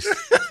race.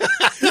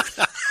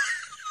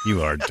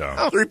 You are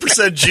dumb.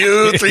 3%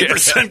 Jew,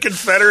 3%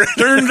 Confederate.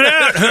 Turns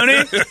out, honey,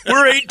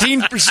 we're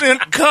 18%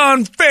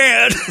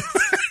 Confed.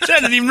 I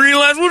didn't even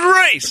realize it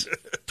was race.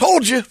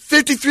 Told you,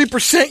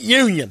 53%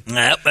 Union.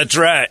 Yep, that's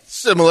right.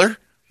 Similar.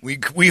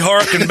 We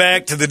harken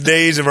back to the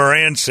days of our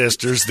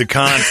ancestors, the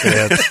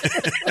Confeds.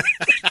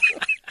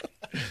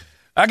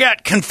 I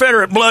got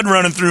Confederate blood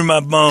running through my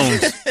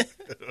bones.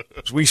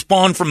 We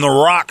spawned from the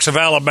rocks of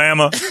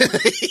Alabama.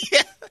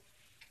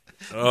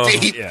 Oh,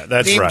 deep, yeah,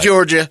 that's deep right.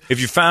 Georgia.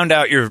 If you found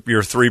out you're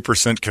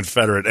 3%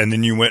 Confederate and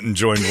then you went and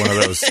joined one of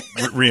those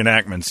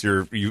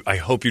reenactments, I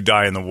hope you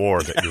die in the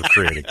war that you're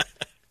creating.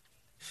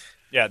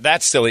 Yeah,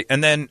 that's silly.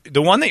 And then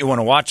the one that you want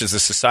to watch is the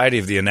Society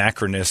of the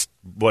Anachronist,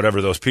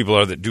 whatever those people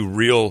are that do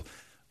real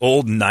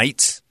old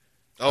knights.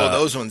 Oh,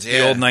 those ones, yeah.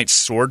 The old knights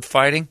sword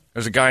fighting.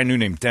 There's a guy I knew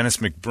named Dennis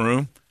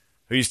McBroom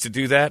who used to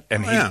do that.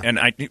 And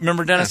I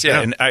remember Dennis?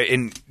 Yeah.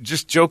 And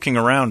just joking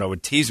around, I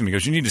would tease him. He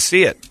goes, "You need to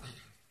see it."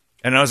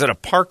 And I was at a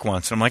park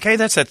once, and I'm like, hey,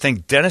 that's that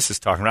thing Dennis is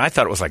talking about. I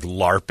thought it was like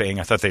LARPing.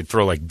 I thought they'd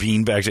throw like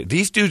beanbags.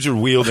 These dudes are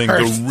wielding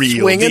the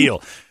real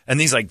deal. And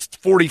these like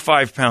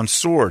 45-pound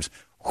swords.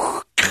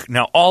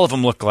 Now, all of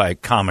them look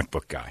like comic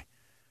book guy.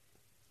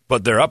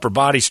 But their upper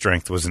body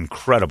strength was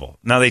incredible.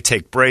 Now they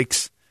take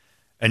breaks,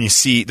 and you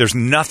see there's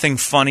nothing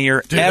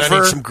funnier ever. I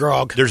need some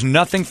grog. There's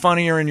nothing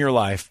funnier in your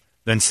life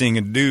than seeing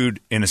a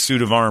dude in a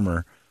suit of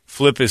armor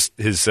flip his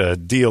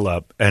deal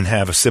up and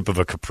have a sip of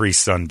a Capri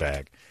Sun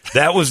bag.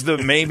 That was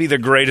maybe the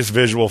greatest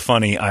visual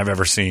funny I've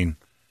ever seen.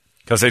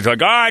 Because they're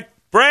like, all right,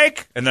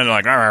 break. And then they're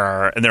like,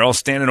 arr, and they're all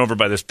standing over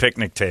by this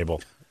picnic table.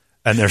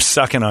 And they're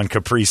sucking on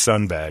Capri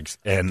Sun bags.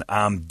 And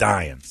I'm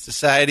dying.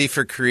 Society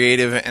for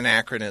Creative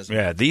Anachronism.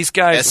 Yeah, these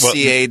guys.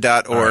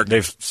 SCA.org.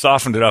 They've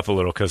softened it up a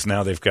little because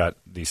now they've got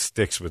these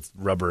sticks with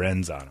rubber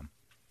ends on them.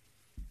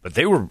 But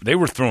they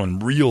were throwing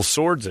real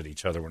swords at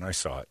each other when I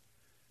saw it.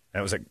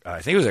 And it was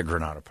I think it was at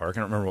Granada Park.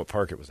 I don't remember what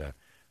park it was at.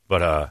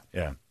 But,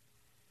 yeah.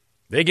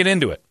 They get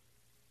into it.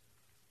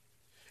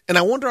 And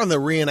I wonder on the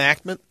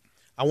reenactment,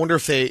 I wonder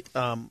if they,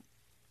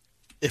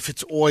 if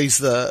it's always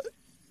the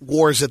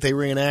wars that they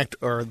reenact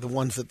or the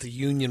ones that the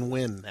Union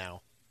win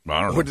now.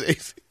 I don't know.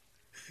 Because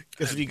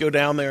if you go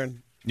down there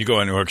and... You go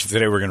anywhere, because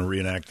today we're going to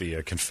reenact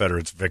the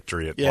Confederates'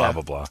 victory at blah,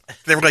 blah, blah.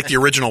 They were like the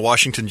original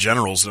Washington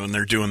generals when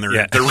they're doing their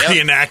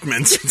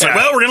reenactments. It's like,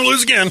 well, we're going to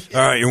lose again.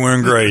 All right, you're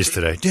wearing grays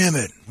today. Damn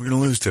it, we're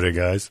going to lose today,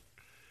 guys.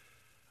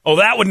 Oh,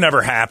 that would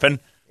never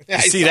happen. You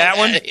see that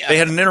one? Yeah. They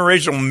had an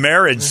interracial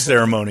marriage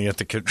ceremony at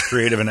the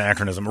Creative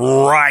Anachronism.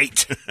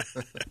 Right.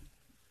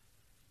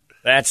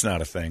 That's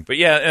not a thing. But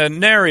yeah,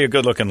 nary a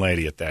good-looking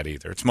lady at that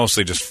either. It's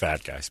mostly just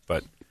fat guys.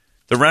 But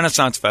the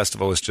Renaissance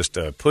Festival is just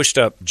a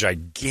pushed-up,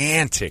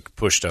 gigantic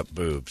pushed-up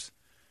boobs.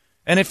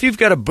 And if you've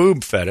got a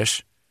boob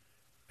fetish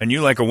and you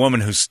like a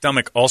woman whose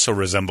stomach also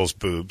resembles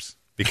boobs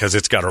because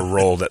it's got a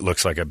roll that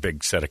looks like a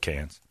big set of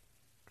cans,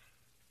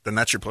 then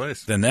that's your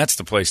place. Then that's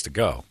the place to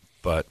go.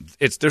 But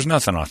there's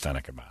nothing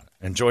authentic about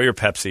it. Enjoy your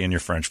Pepsi and your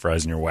French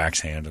fries and your wax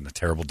hand and the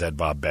terrible dead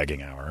Bob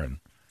begging hour. And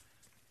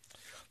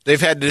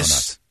they've had to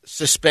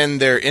suspend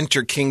their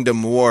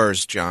inter-kingdom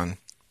wars, John.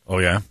 Oh,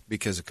 yeah?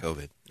 Because of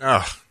COVID.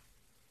 Oh,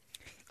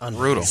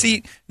 brutal.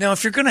 See, now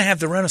if you're going to have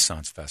the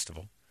Renaissance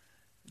Festival,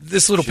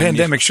 this little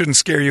pandemic shouldn't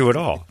scare you at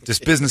all.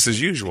 Just business as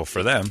usual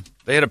for them.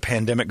 They had a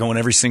pandemic going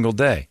every single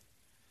day.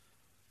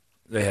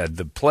 They had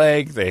the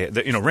plague. They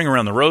Ring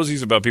Around the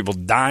Rosies about people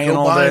dying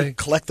all day.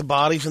 Collect the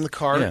bodies in the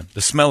cart. Yeah.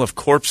 The smell of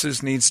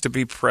corpses needs to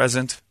be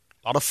present.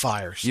 A lot of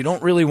fires. You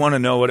don't really want to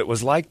know what it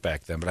was like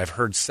back then, but I've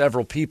heard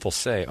several people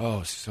say, oh,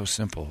 it's so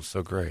simple,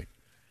 so great.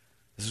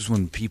 This is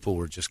when people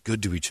were just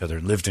good to each other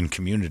and lived in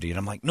community. And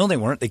I'm like, no, they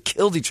weren't. They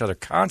killed each other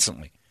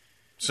constantly.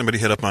 Somebody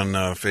hit up on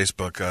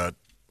Facebook.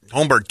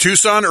 Holmberg,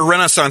 Tucson or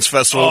Renaissance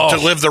Festival to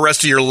live the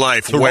rest of your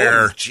life?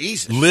 Where?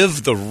 Jesus.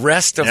 Live the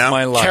rest of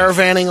my life.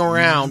 Caravanning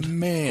around.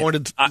 Man. Going to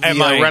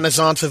the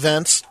Renaissance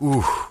events.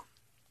 Ooh.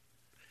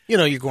 You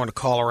know, you're going to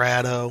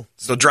Colorado.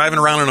 So driving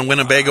around in a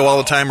Winnebago all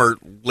the time or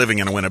living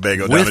in a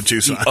Winnebago down in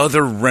Tucson? The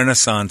other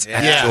Renaissance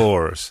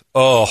outdoors.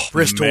 Oh,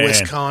 Bristol, man.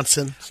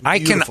 Wisconsin. I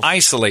can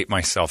isolate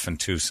myself in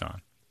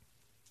Tucson.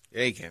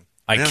 Yeah, you can.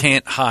 I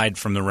can't hide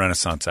from the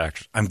Renaissance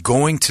actors. I'm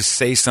going to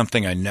say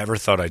something I never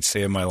thought I'd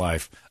say in my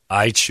life.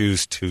 I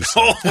choose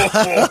Tucson.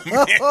 Oh,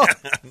 man.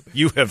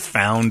 You have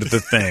found the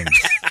thing.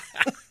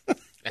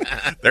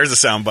 There's a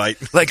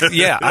soundbite.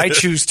 I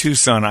choose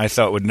Tucson. I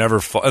thought would never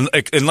fall.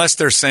 Unless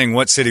they're saying,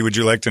 what city would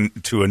you like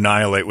to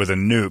annihilate with a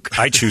nuke?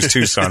 I choose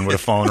Tucson would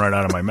have fallen right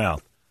out of my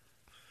mouth.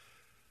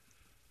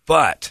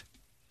 But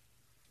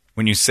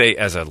when you say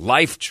as a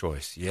life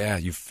choice,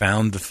 you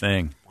found the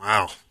thing.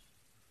 Wow.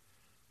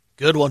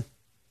 Good one.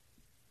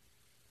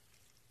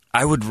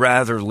 I would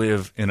rather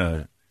live in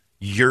a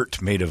yurt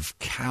made of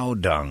cow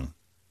dung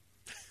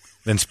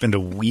than spend a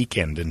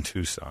weekend in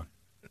Tucson.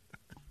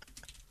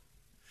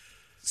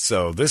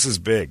 So this is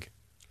big.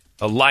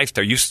 A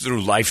lifetime. You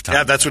threw Lifetime.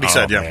 Yeah, that's what he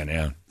said, yeah. Man,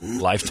 yeah.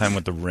 Lifetime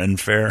with the Ren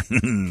Fair.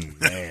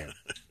 Man.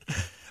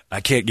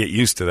 I can't get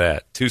used to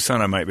that.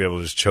 Tucson, I might be able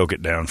to just choke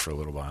it down for a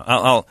little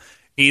while.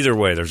 Either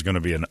way, there's going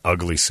to be an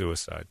ugly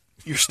suicide.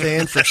 You're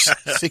staying for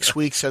 6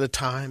 weeks at a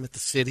time at the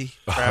city,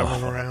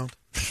 traveling around.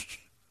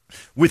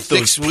 With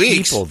 6 those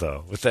weeks. people,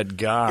 though. With that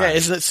guy. Yeah,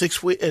 isn't it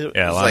 6 weeks?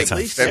 Yeah, a lot of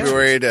times.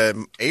 February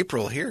to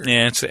April here.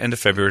 Yeah, it's the end of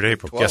February to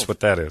April. 12. Guess what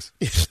that is?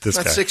 This That's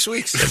guy. 6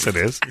 weeks. Yes, it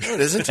is. No, it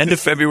isn't. End of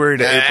February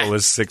to April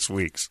is 6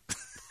 weeks.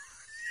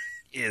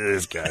 Yeah,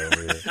 this guy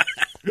over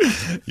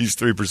here. He's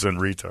 3%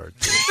 retard.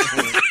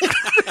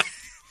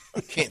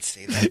 Can't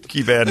say that.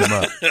 Keep adding them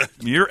up.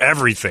 You're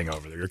everything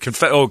over there. You're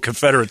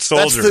Confederate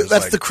soldier.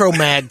 That's the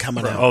Cro-Mag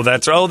coming out. Oh,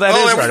 that is right.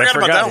 I forgot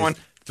about that one.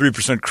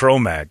 3%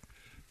 Cro-Mag.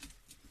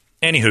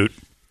 Anywho.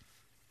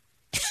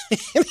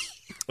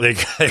 They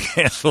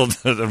canceled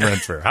the Ren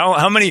Fair.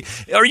 How many?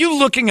 Are you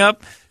looking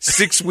up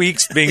 6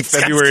 weeks being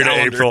February to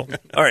April?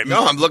 All right.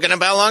 No, I'm looking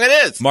up how long it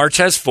is. March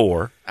has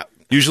 4.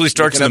 Usually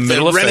starts in the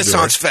middle of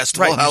Renaissance February.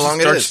 Festival, how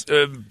long it is.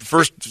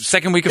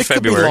 Second week of It could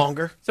February. be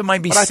longer. So it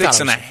might be But I thought 6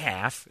 it and a was-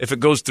 half if it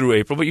goes through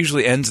April, but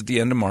usually ends at the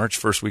end of March,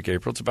 first week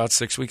April. It's about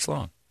 6 weeks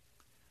long.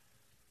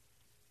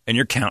 And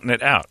you're counting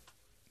it out.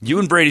 You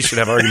and Brady should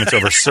have arguments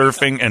over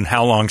surfing and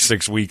how long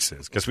 6 weeks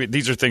is, because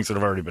these are things that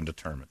have already been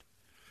determined.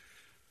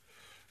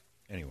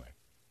 Anyway.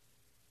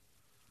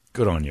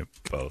 Good on you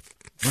both.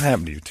 What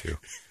happened to you two?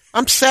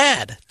 I'm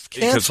sad. It's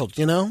canceled,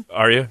 you know?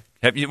 Are you?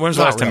 When's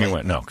the last time you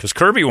went? No, because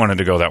Kirby wanted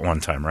to go that one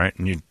time, right?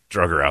 And you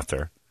drug her out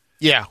there.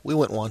 Yeah, we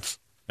went once.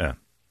 Yeah.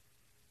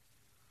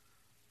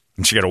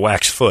 And she got a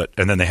wax foot,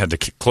 and then they had to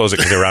close it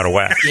because they were out of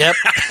wax. Yep.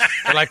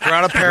 We're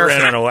out of paraffin.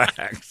 Ran out of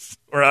wax.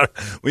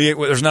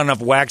 There's not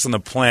enough wax on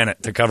the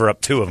planet to cover up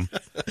 2 of them.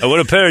 I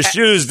want a pair of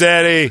shoes,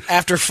 Daddy.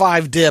 After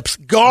 5 dips,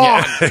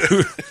 gone.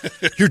 Yeah.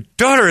 Your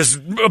daughter has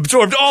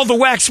absorbed all the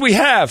wax we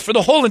have for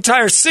the whole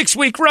entire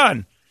 6-week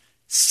run.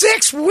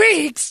 6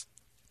 weeks?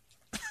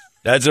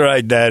 That's all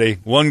right, Daddy.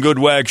 1 good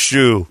wax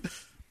shoe.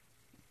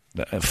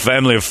 A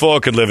family of 4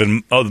 could live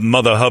in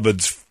Mother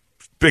Hubbard's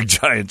big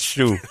giant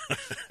shoe.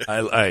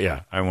 I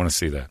want to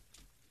see that.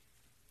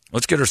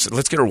 Let's get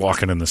her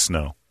walking in the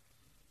snow.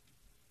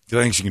 Do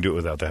you think she can do it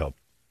without the help?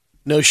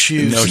 No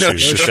shoes. No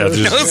shoes. She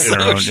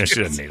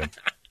doesn't need them.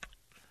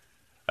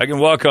 I can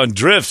walk on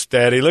drifts,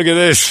 Daddy. Look at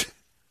this.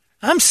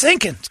 I'm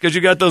sinking. It's because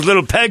you got those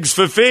little pegs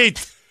for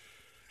feet.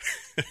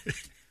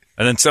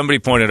 And then somebody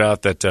pointed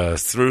out that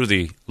through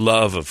the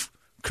love of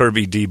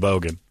Kirby D.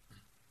 Bogan,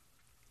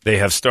 they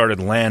have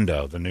started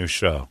Lando, the new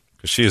show,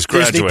 because she has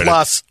graduated. Disney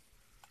Plus.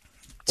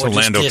 It's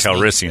Lando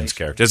Calrissian's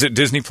character. Is it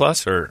Disney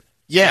Plus or?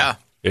 Yeah.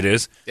 It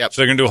is? Yep.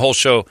 So they're going to do a whole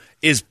show.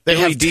 Is They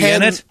Billy have D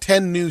 10, in it?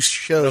 10 new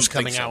shows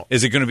coming out.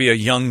 Is it going to be a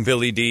young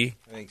Billy D?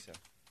 I think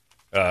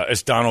so.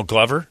 Is Donald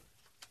Glover?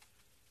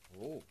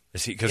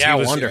 Is he? Because Yeah, I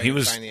he wonder. he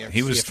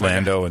was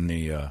Lando in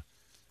the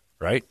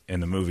right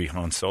in the movie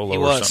Han Solo He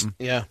or was.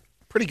 something. Yeah.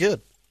 Pretty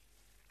good.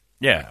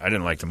 Yeah, I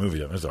didn't like the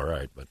movie. It was all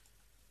right, but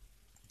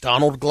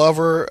Donald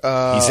Glover.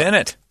 he's in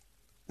it.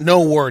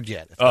 No word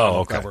yet. If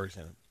Donald Okay. Glover's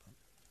in it.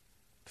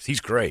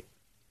 He's great.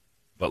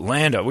 But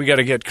Lando, we got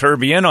to get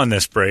Kirby in on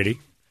this, Brady.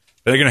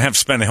 They're going to have to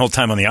spend the whole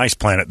time on the ice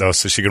planet, though,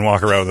 so she can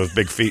walk around with those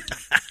big feet.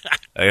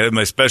 I have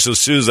my special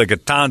shoes like a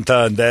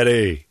tauntaun,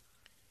 Daddy.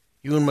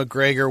 Ewan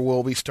McGregor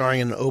will be starring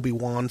in an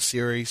Obi-Wan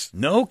series.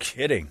 No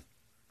kidding.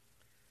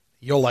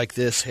 You'll like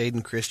this,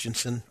 Hayden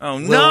Christensen. Oh,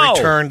 will no.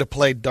 return to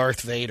play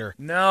Darth Vader.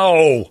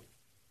 No.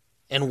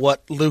 And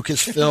what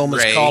Lucasfilm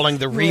is Ray. calling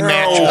the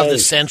rematch of the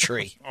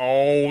century.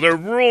 Oh, they're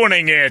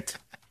ruining it.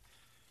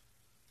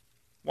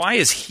 Why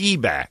is he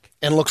back?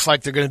 And looks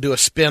like they're going to do a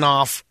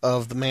spin-off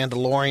of The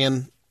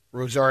Mandalorian,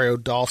 Rosario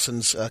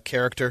Dawson's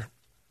character.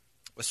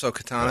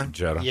 Ahsoka Tano?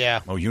 Jeddah.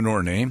 Yeah. Oh, you know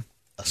her name?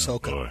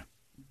 Ahsoka. Oh, boy.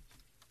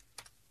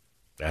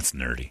 That's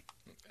nerdy.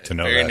 To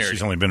know Very that. nerdy.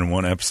 She's only been in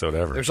one episode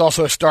ever. There's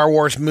also a Star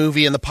Wars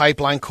movie in the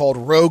pipeline called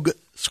Rogue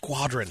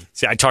squadron.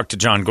 See, I talked to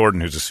John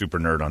Gordon, who's a super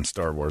nerd on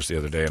Star Wars, the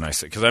other day, and I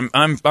said, because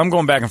I'm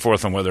going back and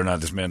forth on whether or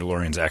not this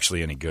Mandalorian's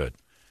actually any good,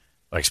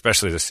 like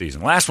especially this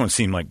season. Last one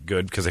seemed like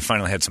good because they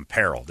finally had some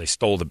peril. They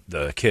stole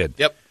the kid.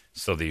 Yep.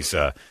 So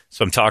so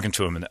I'm talking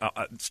to him, and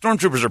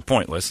stormtroopers are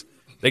pointless.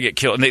 They get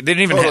killed, and they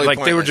didn't even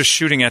they were just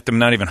shooting at them,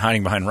 not even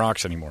hiding behind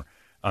rocks anymore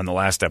on the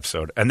last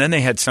episode. And then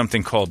they had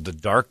something called the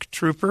Dark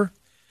Trooper.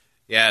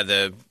 Yeah,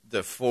 the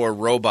 4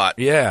 robot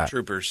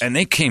troopers. And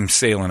they came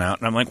sailing out,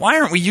 and I'm like, why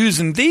aren't we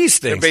using these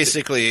things? They're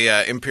basically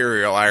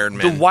Imperial Iron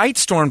Men. The white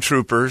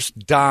stormtroopers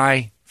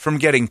die from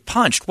getting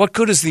punched. What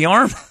good is the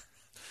armor?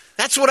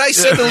 That's what I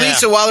said to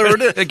Lisa while they were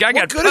doing. The guy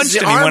got punched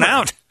and he went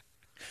out.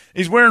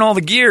 He's wearing all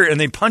the gear, and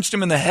they punched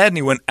him in the head, and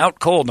he went out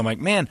cold. I'm like,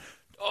 man,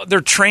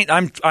 they're trained.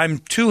 I'm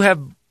to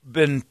have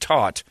been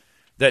taught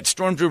that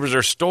stormtroopers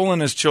are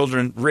stolen as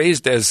children,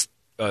 raised as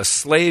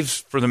slaves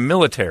for the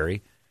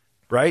military,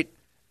 right?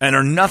 And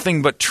are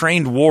nothing but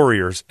trained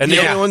warriors. And the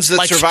only ones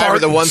that survive are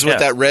the ones with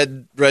that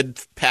red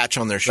patch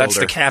on their shoulder. That's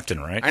the captain,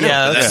 right? I know.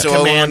 Yeah, that's the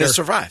only one that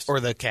survives. Or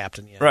the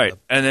captain, yeah. Right.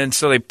 And then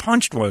so they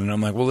punched one, and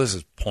I'm like, well, this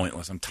is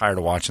pointless. I'm tired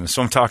of watching this.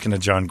 So I'm talking to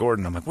John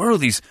Gordon. I'm like, where are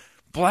these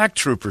black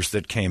troopers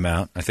that came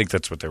out? I think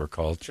that's what they were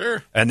called.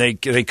 Sure. And they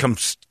come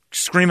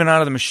screaming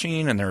out of the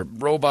machine, and they're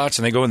robots,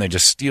 and they go and they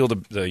just steal the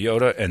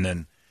Yoda and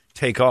then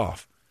take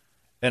off.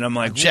 And I'm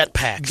like,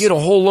 jetpacks. Get a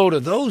whole load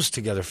of those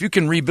together. If you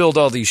can rebuild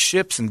all these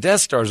ships and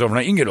Death Stars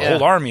overnight, you can get a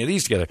whole army of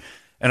these together.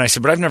 And I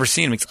said, but I've never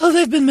seen them. He goes, oh,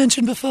 they've been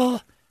mentioned before. And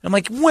I'm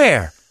like,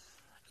 where?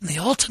 In the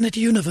alternate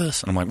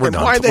universe. And I'm like, we're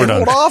done. Why'd they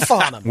hold off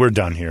on them? We're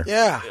done here.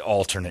 Yeah.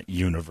 Alternate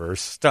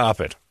universe.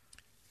 Stop it.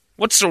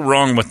 What's so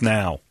wrong with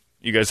now?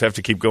 You guys have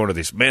to keep going to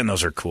these. Man,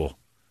 those are cool.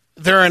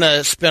 They're in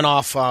a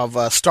spinoff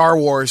of Star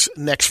Wars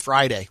next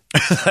Friday.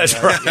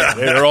 That's right. Yeah.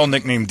 They're all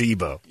nicknamed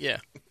Debo. Yeah.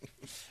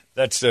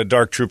 That's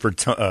Dark Trooper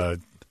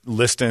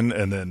Liston,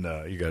 and then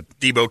you got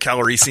Debo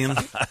Calrissian.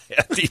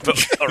 Yeah, Debo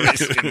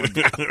Calrissian would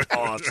be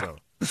awesome.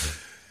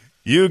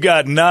 You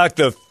got knocked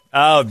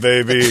out,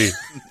 baby.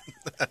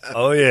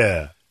 Oh,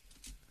 yeah.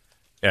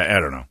 Yeah, I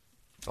don't know.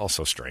 It's all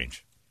so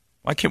strange.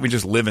 Why can't we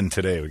just live in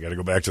today? We got to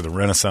go back to the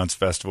Renaissance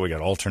Festival. We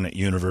got alternate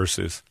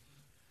universes.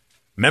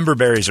 Member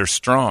berries are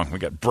strong. We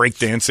got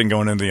breakdancing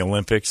going into the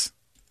Olympics.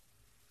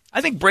 I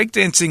think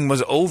breakdancing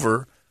was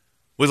over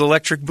with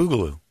Electric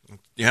Boogaloo.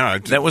 Yeah,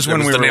 that was when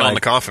we the were nail like, in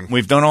the coffin.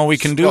 We've done all we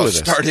can do with this.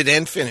 Started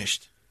and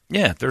finished.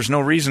 Yeah, there's no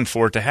reason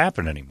for it to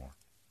happen anymore.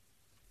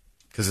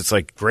 Because it's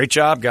like, great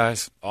job,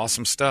 guys.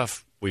 Awesome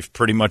stuff. We've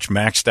pretty much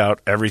maxed out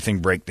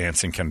everything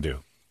breakdancing can do.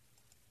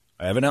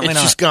 Evidently it's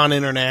not. Just gone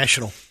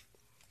international.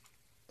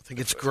 I think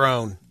it's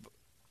grown.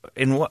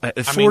 In what?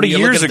 40 I mean,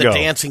 years look at ago. the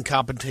dancing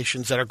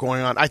competitions that are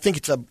going on. I think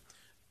it's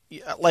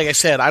like I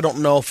said, I don't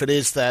know if it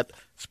is that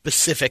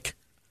specific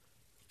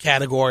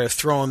category of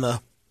throwing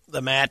the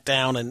mat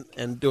down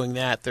and doing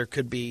that. There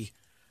could be,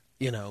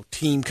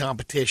 team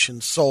competition,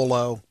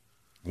 solo.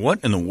 What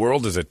in the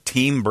world is a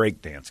team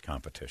breakdance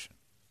competition?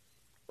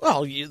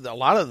 Well, a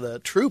lot of the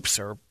troops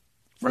are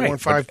 4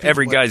 and 5 people.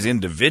 Every guy's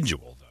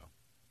individual, though.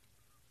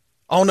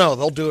 Oh, no,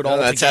 they'll do it all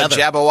that's together.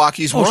 That's how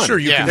Jabberwockies won. Oh, sure,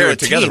 you can do it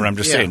together. Team. I'm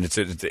just saying it's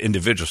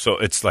individual. So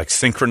it's like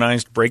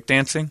synchronized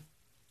breakdancing?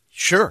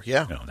 Sure,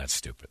 yeah. No, that's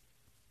stupid.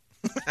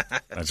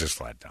 That's just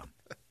flat dumb.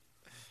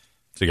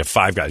 So you got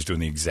 5 guys doing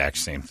the exact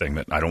same thing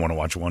that I don't want to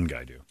watch one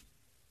guy do.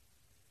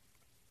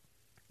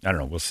 I don't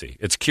know. We'll see.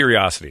 It's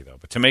curiosity, though.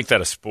 But to make that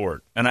a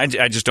sport, and I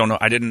just don't know.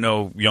 I didn't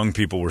know young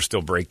people were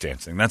still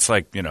breakdancing. That's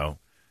like,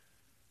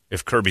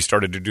 if Kirby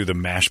started to do the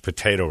mashed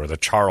potato or the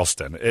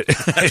Charleston. It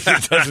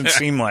doesn't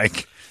seem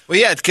like. Well,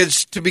 yeah,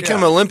 because to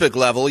become Olympic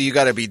level, you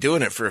got to be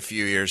doing it for a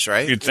few years,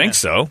 right? You'd think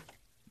so.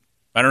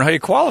 I don't know how you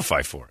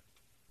qualify for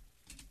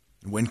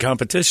it. Win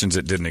competitions,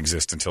 it didn't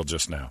exist until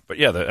just now. But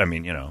yeah,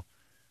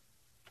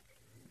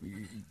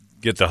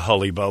 get the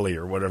Hully-Bully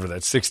or whatever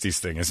that 60s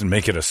thing is and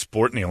make it a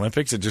sport in the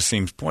Olympics, it just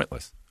seems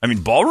pointless. I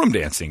mean, ballroom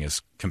dancing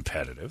is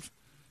competitive.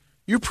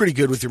 You're pretty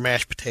good with your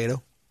mashed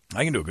potato.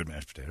 I can do a good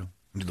mashed potato.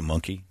 I can do the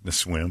monkey, the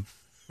swim,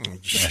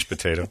 mashed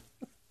potato,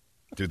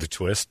 do the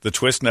twist. The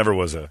twist never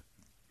was a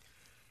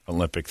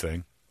Olympic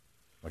thing,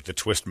 like the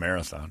twist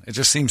marathon. It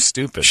just seems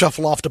stupid.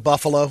 Shuffle off to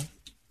Buffalo.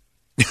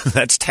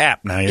 That's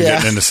tap. Now you're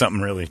getting into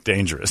something really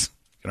dangerous.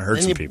 Going to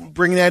hurt some people.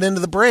 Bring that into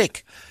the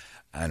break.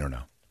 I don't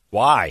know.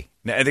 Why?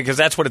 Because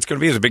that's what it's going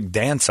to be, is a big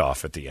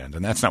dance-off at the end,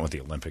 and that's not what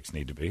the Olympics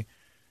need to be.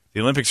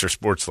 The Olympics are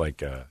sports like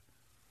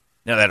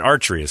that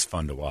archery is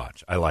fun to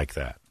watch. I like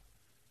that.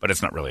 But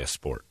it's not really a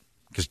sport,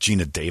 because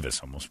Gina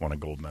Davis almost won a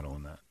gold medal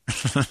in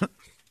that.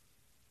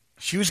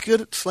 She was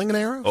good at slinging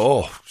arrows?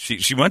 Oh,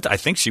 she went. I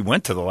think she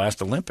went to the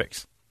last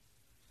Olympics.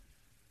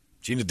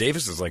 Gina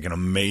Davis is like an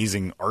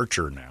amazing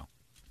archer now.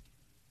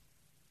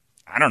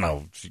 I don't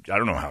know. I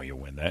don't know how you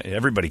win that.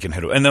 Everybody can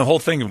hit it. And the whole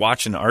thing,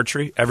 watching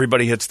archery,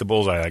 everybody hits the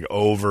bullseye like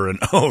over and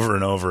over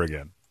and over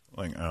again.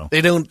 Like, oh.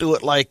 They don't do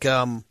it like... you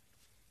got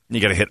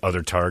to hit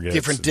other targets.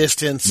 Different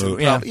distance.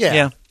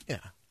 Yeah.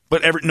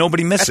 But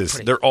nobody misses.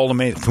 They're all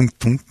amazing. Boom,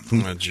 boom,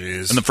 boom. Oh,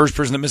 jeez. And the first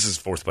person that misses is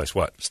fourth place.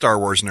 What? Star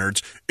Wars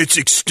nerds. It's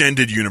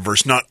extended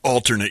universe, not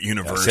alternate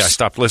universe. See, I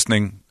stopped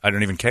listening. I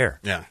don't even care.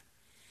 Yeah.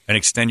 and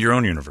extend your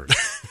own universe.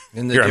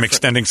 And the Here, I'm different-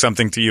 extending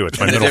something to you. It's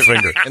my middle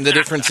finger. And the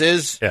difference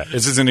is? Yeah,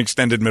 this is an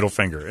extended middle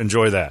finger.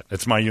 Enjoy that.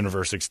 It's my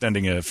universe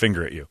extending a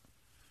finger at you.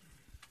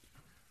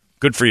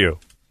 Good for you.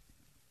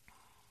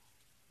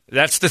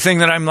 That's the thing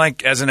that I'm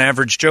like as an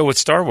average Joe with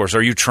Star Wars.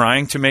 Are you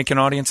trying to make an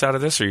audience out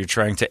of this, or are you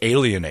trying to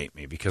alienate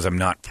me because I'm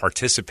not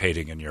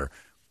participating in your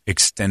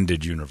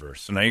extended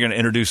universe? So now you're going to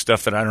introduce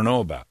stuff that I don't know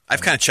about.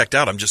 I've kind of checked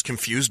out. I'm just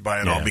confused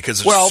by it all because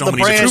there's well, so the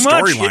many brand-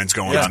 different storylines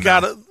going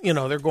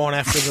on. They're going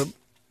after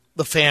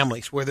the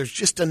families where there's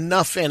just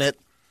enough in it,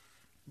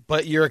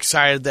 but you're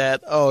excited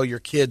that, your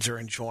kids are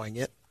enjoying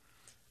it.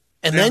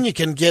 And then you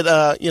can get,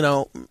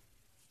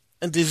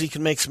 and Disney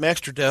can make some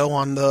extra dough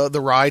on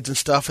the rides and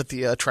stuff at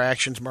the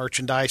attractions,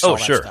 merchandise, all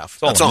that stuff.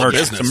 It's all merch.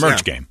 It's a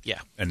merch game. Yeah.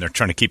 And they're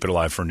trying to keep it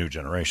alive for a new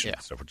generation,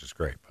 so which is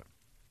great. But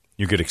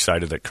you get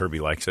excited that Kirby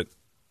likes it?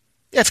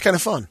 Yeah, it's kind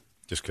of fun.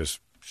 Just because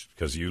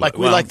you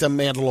we like the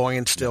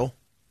Mandalorian still.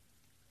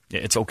 Yeah,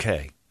 it's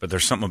okay, but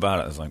there's something about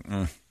it that's like,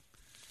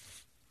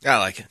 I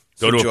like it.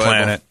 It's go to enjoyable. a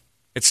planet.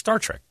 It's Star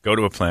Trek. Go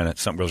to a planet.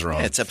 Something goes wrong.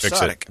 Yeah, it's fix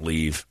episodic. it.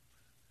 Leave.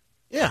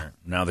 Yeah.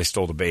 Now they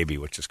stole the baby,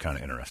 which is kind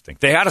of interesting.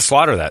 They had to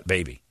slaughter that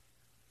baby.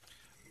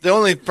 The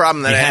only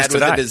problem that He I has had to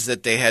with die. it is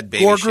that they had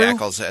baby Gorgru?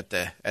 shackles at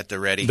the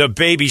ready. The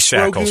baby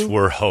shackles Grogu?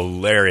 were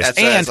hilarious. That's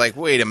why I and was like,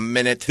 wait a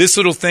minute. this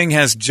little thing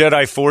has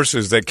Jedi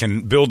forces that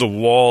can build a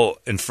wall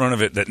in front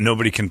of it that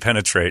nobody can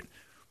penetrate,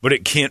 but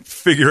it can't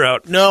figure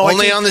out. No,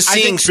 Only on the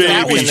Seeing Stone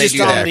that was can they just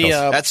do on that. the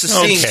That's the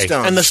Seeing Okay.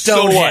 Stone. and the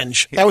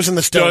Stonehenge. That was in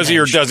the Stonehenge. Does he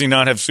or does he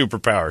not have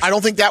superpowers? I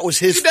don't think that was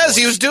his. He does.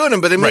 He was doing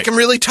them, but they make Right. him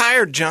really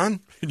tired, John.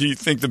 Do you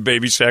think the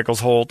baby shackles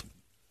hold?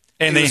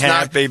 And He they was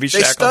have not- baby they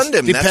shackles? stunned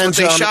him. That's Depends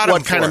what they on shot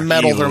what him kind for. of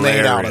metal they're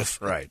made out Hilarious.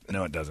 of. Right.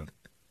 No, it doesn't.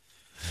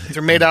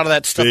 They're made out of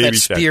that stuff that Baby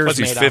shackles. Spear's Plus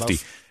he's made 50.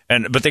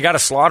 out of. But they got to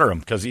slaughter him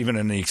because even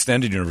in the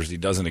extended universe, he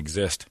doesn't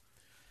exist.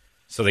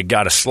 So they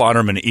got to slaughter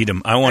him and eat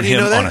him. I want How do you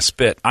him know that? on a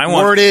spit. I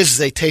want Word is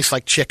they taste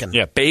like chicken.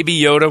 Yeah, Baby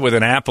Yoda with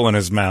an apple in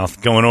his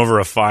mouth going over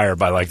a fire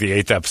by like the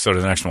 8th episode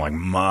of the next one. Like,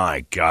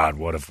 my God,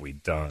 what have we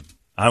done?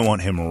 I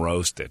want him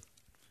roasted.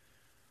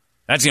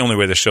 That's the only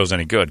way this show's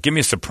any good. Give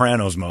me a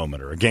Sopranos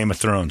moment or a Game of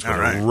Thrones with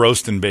right. a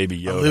roasting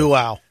Baby Yoda.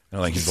 Luau. They're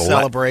like, he's the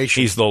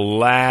Celebration. he's the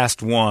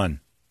last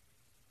one.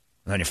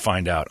 And then you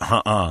find out,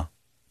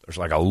 there's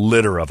like a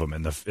litter of them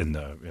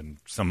in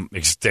some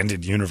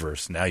extended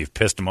universe. Now you've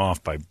pissed him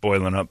off by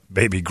boiling up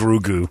Baby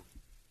Grogu.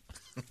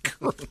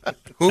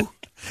 Who?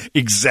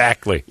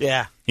 Exactly.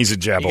 Yeah. He's a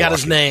Jabberwocky. He got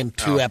his name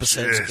 2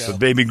 episodes ago. So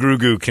Baby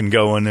Grogu can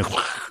go in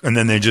and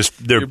then they're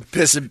You're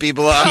pissing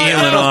people off.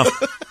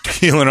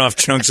 peeling off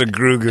chunks of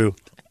Grogu.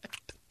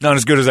 Not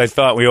as good as I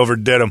thought. We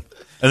overdid him.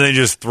 And they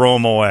just throw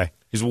him away.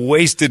 He's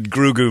wasted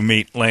Grogu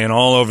meat laying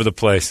all over the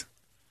place.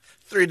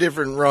 3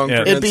 different wrong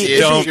Yeah. pronunciations.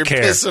 Don't You're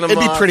care. pissing them It'd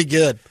be off. pretty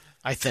good,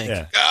 I think.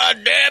 Yeah. God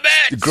damn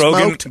it!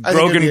 Grogan Smoked? I think it'd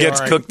Grogan be gets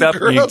all right. cooked up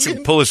and you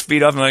Grogan? pull his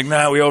feet off and like,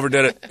 nah, we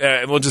overdid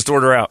it. We'll just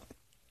order out.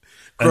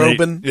 And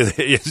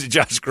Groban?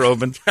 Josh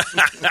Groban.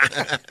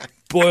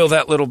 Boil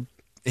that little.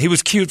 He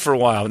was cute for a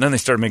while, and then they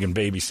started making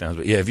baby sounds.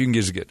 But yeah, if you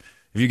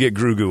get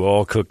Grogu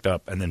all cooked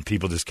up, and then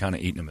people just kind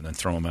of eating him and then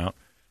throw him out,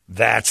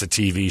 that's a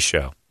TV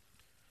show.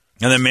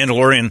 And then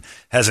Mandalorian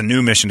has a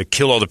new mission to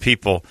kill all the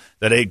people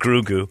that ate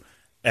Grogu,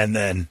 and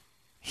then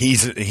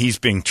he's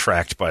being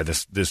tracked by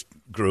this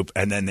group,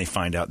 and then they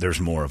find out there's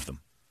more of them.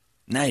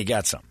 Now you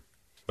got some,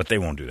 but they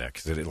won't do that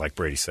because, like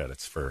Brady said,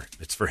 it's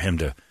for him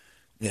to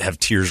have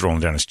tears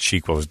rolling down his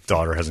cheek while his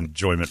daughter has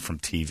enjoyment from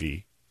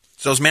TV.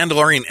 So is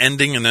Mandalorian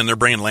ending and then they're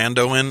bringing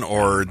Lando in,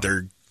 or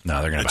they're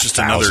going to have just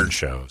 1,000 another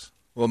shows?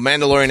 Well,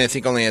 Mandalorian, I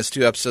think, only has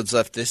 2 episodes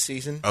left this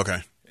season. Okay.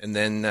 And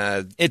then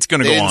it's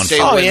going to they go didn't on. say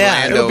forever. when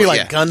Lando- it'll be like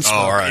yeah. Gunsmoke. Oh,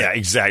 all right. Yeah,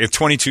 exactly.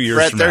 22 years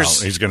Brett, from now,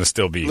 there's- he's going to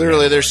still be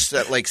Literally, Mandalorian.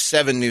 there's like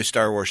 7 new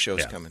Star Wars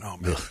shows coming. Oh,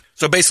 man.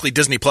 So basically,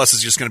 Disney Plus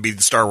is just going to be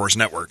the Star Wars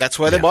network. That's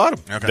why they bought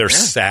them. Okay. They're Yeah.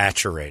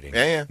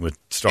 saturating with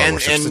Star and,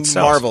 Wars. and It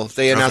sells. Marvel.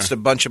 They announced a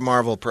bunch of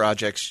Marvel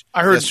projects.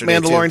 I heard yesterday,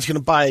 Mandalorian's too.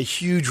 going to buy a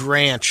huge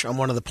ranch on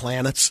one of the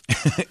planets.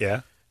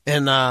 Yeah.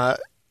 And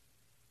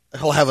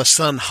he'll have a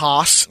son,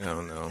 Haas.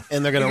 Oh, no.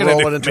 And they're going to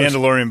roll it into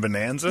Mandalorian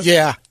Bonanza?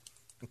 Yeah.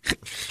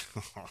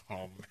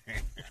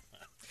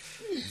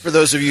 For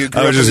those of you who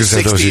grew I up was in the just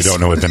going to say, those of you 60s. who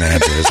don't know what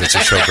Bonanza is, it's a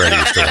show Brady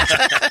used to watch.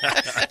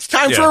 It's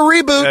time Yeah. for a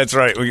reboot. That's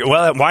right.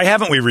 Well, why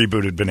haven't we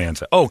rebooted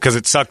Bonanza? Oh, because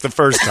it sucked the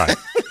first time.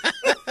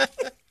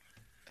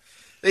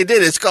 They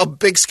did. It's called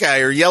Big Sky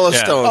or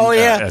Yellowstone. Oh,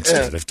 yeah. That's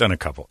it. They've done a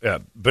couple. Yeah,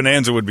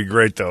 Bonanza would be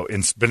great though.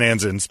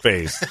 Bonanza in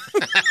space.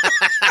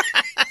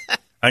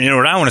 And you know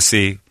what I want to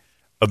see?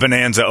 A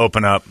Bonanza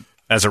open up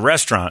as a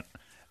restaurant,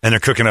 and they're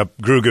cooking up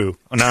Grogu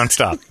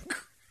nonstop.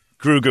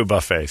 Grogu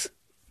buffets.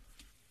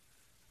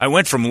 I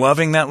went from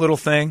loving that little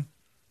thing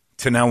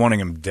to now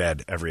wanting him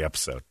dead every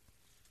episode.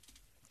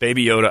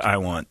 Baby Yoda, I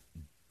want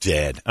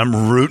dead.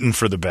 I'm rooting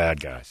for the bad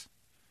guys.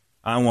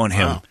 I want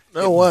him. Wow.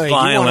 No way. You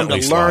want him violently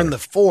to learn slaughtered. the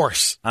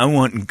Force. I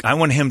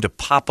want him to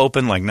pop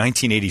open like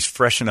 1980s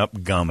freshen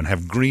up gum and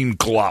have green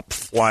glop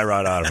fly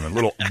right out of him,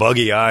 little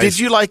buggy eyes. Did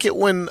you like it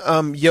when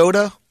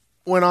Yoda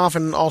went off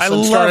and also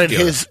loved started Yoda.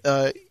 his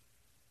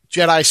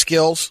Jedi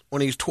skills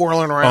when he's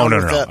twirling around. Oh,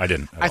 no, I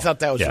didn't. I thought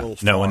that was a little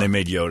far. No, when they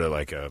made Yoda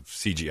like a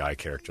CGI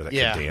character that could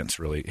dance,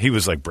 really. He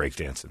was like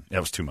breakdancing. That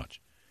was too much.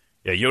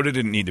 Yeah, Yoda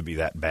didn't need to be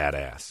that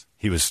badass.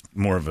 He was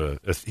more of a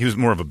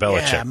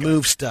Belichick guy.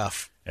 Move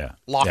stuff. Yeah.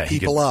 Lock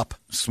people up.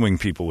 Swing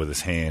people with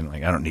his hand.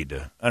 Like, I don't need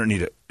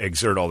to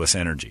exert all this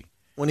energy.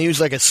 When he was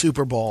like a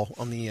Super Bowl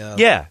on the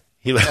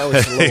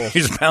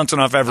he's bouncing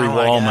off every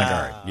wall. I'm like,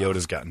 all right,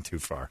 Yoda's gotten too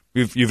far.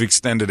 You've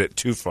extended it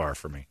too far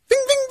for me. Bing,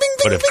 bing, bing,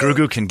 but if bing.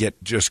 Grogu can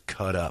get just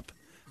cut up,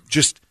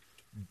 just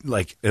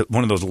like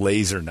one of those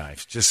laser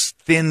knives, just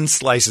thin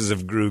slices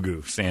of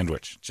Grogu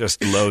sandwich,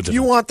 just loads of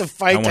You them. want the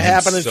fight to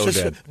happen? It's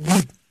just dead.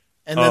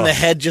 and then the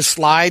head just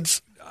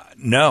slides?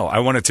 No, I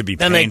want it to be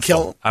then painful.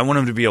 They kill. I want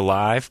him to be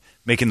alive,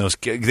 making those.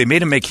 They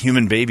made him make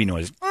human baby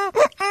noise.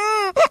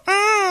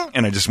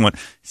 And I just want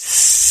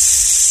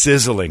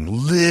sizzling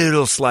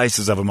little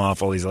slices of him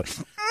off while he's like,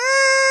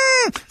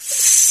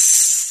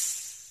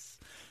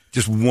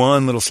 just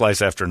one little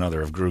slice after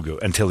another of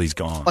Grogu until he's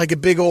gone. Like a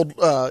big old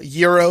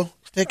gyro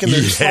stick in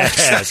the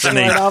yes, and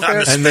right out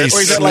there? And they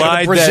or is that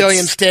like a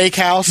Brazilian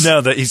steakhouse?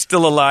 No, he's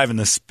still alive and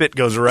the spit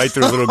goes right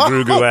through little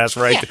Grogu ass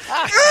right there.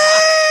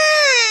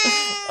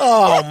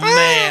 Oh,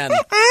 man.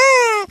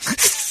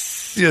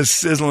 Just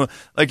sizzling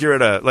like you're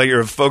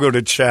a Fogo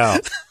de Chao.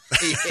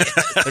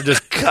 They're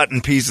just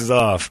cutting pieces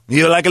off.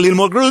 You like a little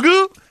more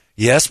Grogu?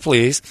 Yes,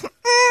 please.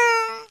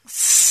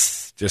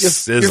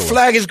 Just sizzling. Your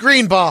flag is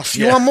green, boss.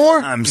 You want more?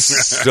 I'm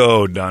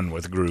so done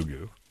with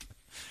Grogu.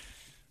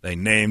 They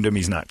named him.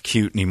 He's not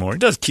cute anymore. He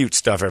does cute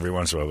stuff every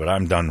once in a while, but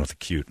I'm done with the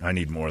cute. I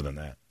need more than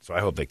that. So I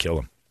hope they kill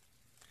him.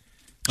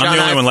 John, I'm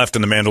the only one left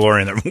in the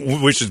Mandalorian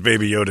that wishes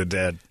Baby Yoda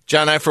dead.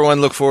 John, I, for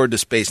one, look forward to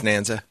Space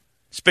Nanza.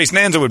 Space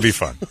Nanza would be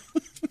fun.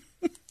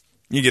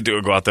 You get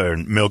to go out there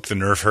and milk the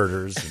Nerf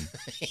herders. And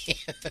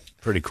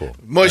pretty cool.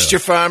 Moisture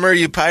farmer,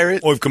 you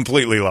pirate? We've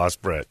completely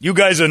lost Brett. You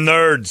guys are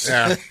nerds.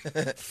 Yeah.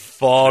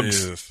 Fogs.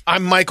 Jesus.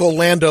 I'm Michael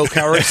Lando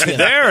Calrissian.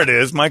 There it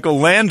is. Michael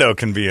Lando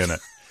can be in it.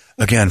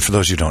 Again, for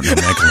those who don't know,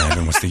 Michael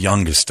Lando was the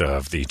youngest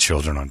of the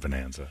children on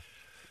Bonanza.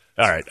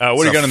 All right. What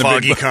do you got in the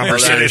big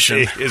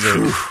conversation? Is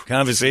a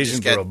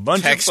conversation for a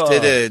bunch of fun.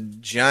 Texted a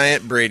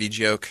giant Brady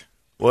joke.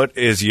 What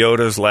is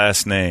Yoda's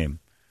last name?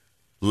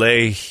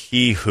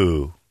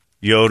 Lehihu.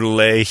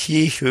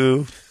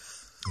 Yoda-Lehihu.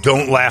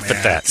 Don't laugh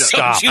at that.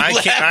 Stop.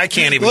 I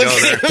can't even go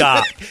there.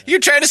 Stop. You're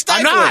trying to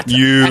stifle I'm not.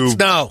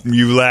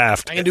 You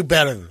laughed. I can do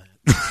better than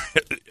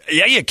that.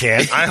 Yeah, you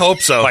can. I hope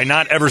so. By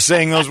not ever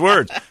saying those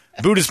words.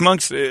 Buddhist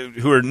monks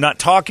who are not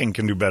talking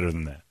can do better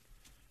than that.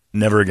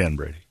 Never again,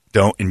 Brady.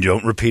 Don't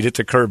repeat it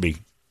to Kirby.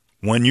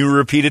 When you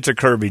repeat it to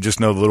Kirby,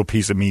 just know the little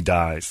piece of me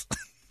dies.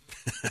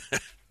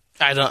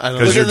 I don't.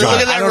 Look at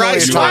that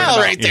right smile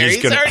right there.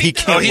 He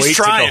can't wait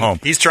trying. to go home.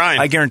 He's trying.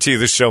 I guarantee you,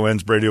 this show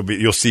ends. Brady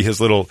you'll see his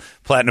little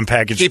platinum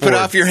package. Keep it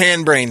off your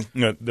hand, brain.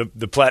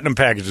 The platinum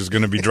package is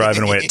going to be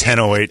driving away at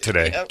 10:08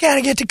 today.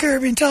 Gotta get to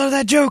Kirby and tell her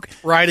that joke.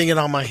 Writing it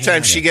on my hand. What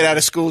time did she get out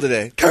of school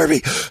today?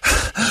 Kirby,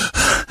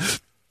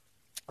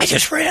 I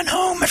just ran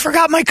home. I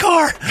forgot my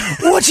car.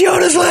 What's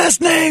Yoda's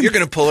last name? You're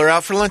going to pull her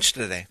out for lunch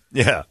today.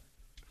 Yeah.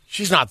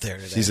 She's not there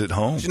today. She's at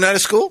home. She's not at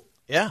school?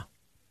 Yeah.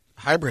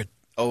 Hybrid.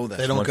 Oh,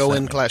 they don't go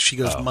in class. She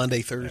goes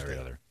Monday, Thursday.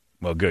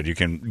 Well, good. You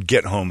can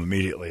get home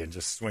immediately and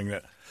just swing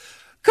that.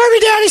 Kirby,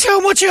 Daddy's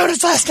home. What's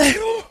Yoda's last name?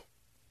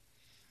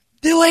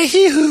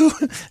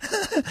 Lehihu.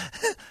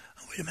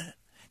 Wait a minute.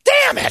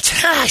 Damn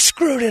it. I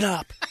screwed it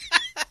up.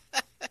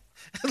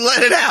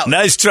 Let it out.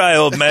 Nice try,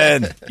 old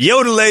man.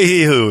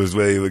 Yoda-Lehihu is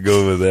where you would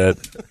go with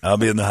that. I'll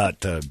be in the hot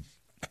tub.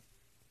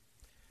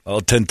 All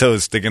 10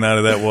 toes sticking out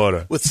of that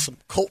water. With some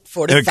Colt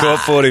 45. Colt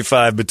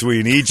 45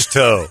 between each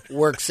toe.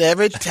 Works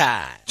every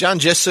time. John,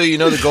 just so you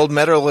know, the gold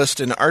medalist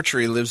in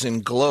archery lives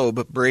in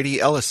Globe, Brady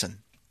Ellison.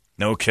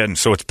 No kidding.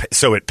 So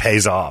it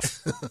pays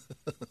off.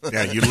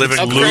 Yeah, you live in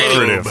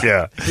lucrative.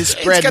 Yeah. He's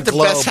got the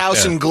best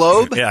house in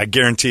Globe. Yeah, I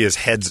guarantee his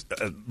head's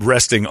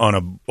resting on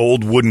an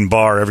old wooden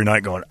bar every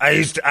night going,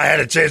 I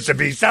had a chance to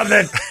be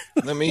something.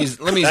 Let me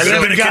I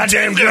live in a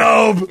goddamn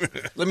Globe.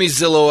 Let me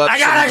Zillow up. I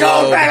gotta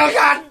go, Battle,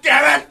 God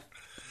damn it.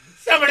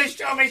 Somebody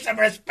show me some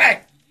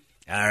respect.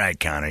 All right,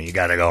 Connor, you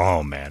got to go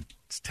home, man.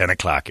 It's 10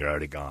 o'clock. You're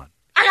already gone.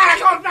 I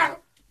gotta go, Battle.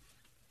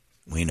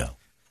 We know.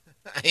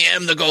 I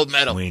am the gold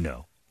medal. We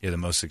know. You're the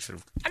most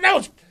successful. I know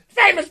it's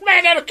famous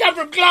man ever come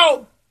from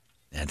Globe.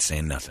 That's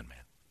saying nothing, man.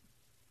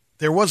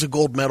 There was a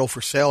gold medal for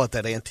sale at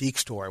that antique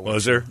store.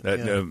 Was there?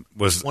 That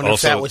was wonder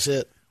also, if that was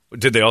it.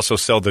 Did they also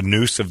sell the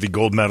noose of the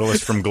gold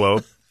medalist from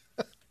Globe?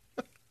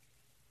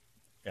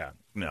 Yeah.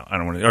 No, I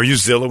don't want to. Are you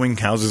Zillowing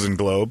houses in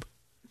Globe?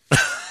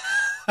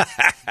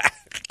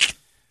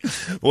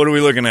 What are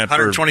we looking at?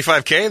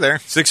 $125K there.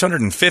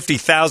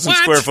 650,000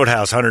 square foot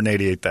house,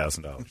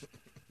 $188,000.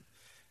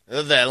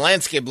 The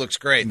landscape looks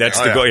great. That's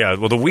yeah.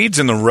 Well, the weeds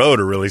in the road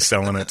are really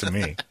selling it to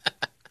me.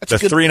 It's a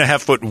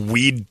 3.5 foot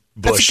weed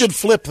bush. That's a good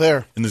flip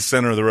there in the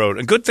center of the road.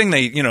 A good thing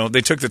they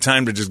took the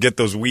time to just get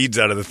those weeds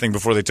out of the thing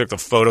before they took the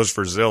photos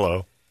for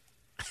Zillow.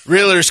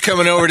 Realtor's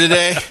coming over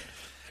today.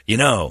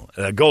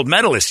 A gold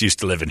medalist used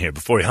to live in here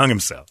before he hung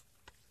himself.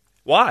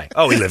 Why?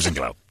 Oh, he lives in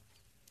Globe.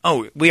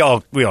 Oh, we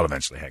all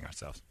eventually hang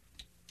ourselves.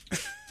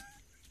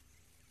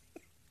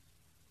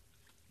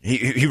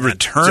 He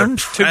returned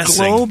to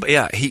Globe.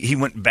 Yeah, he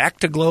went back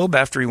to Globe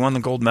after he won the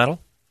gold medal.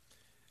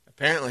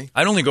 Apparently,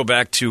 I'd only go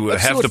back to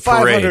Let's have see the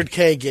what parade.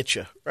 $500K get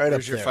you right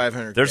There's up your there.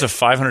 500. There's a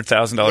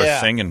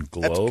 $500,000 thing in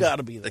Globe. That's got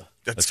to be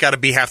That's got to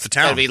be half the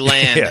town. Got to be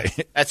land.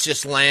 Yeah. That's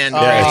just land.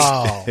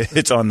 Yeah,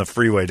 it's on the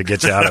freeway to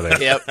get you out of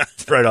there. Yep.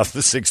 It's right off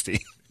the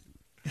 60.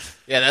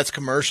 Yeah, that's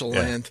commercial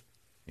land.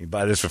 You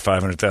buy this for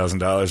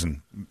 $500,000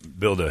 and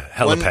build a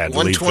helipad.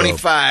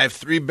 125,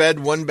 3-bed,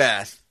 1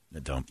 bath.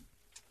 Don't.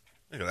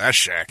 Look at that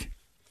shack.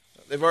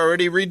 They've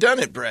already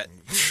redone it, Brett.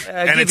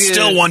 And it's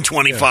still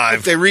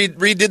 125. They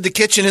redid the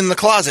kitchen in the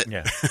closet.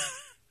 Yeah.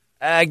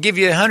 I give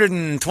you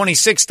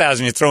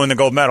 $126,000. You throw in the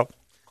gold medal.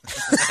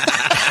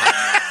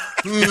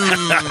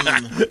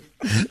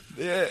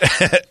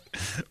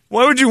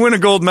 Why would you win a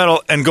gold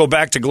medal and go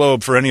back to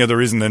Globe for any other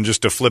reason than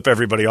just to flip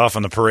everybody off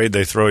on the parade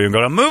they throw you and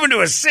go, I'm moving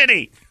to a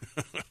city?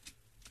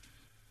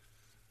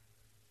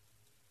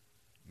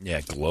 Yeah,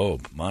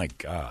 Globe. My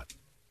God.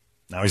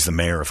 Now he's the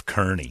mayor of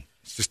Kearney.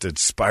 It's just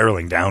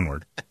spiraling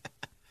downward.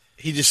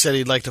 He just said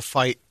he'd like to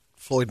fight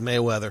Floyd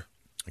Mayweather.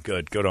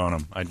 Good on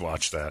him. I'd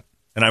watch that.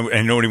 And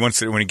I know what he wants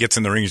to do. When he gets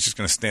in the ring, he's just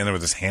going to stand there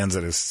with his hands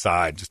at his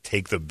side. Just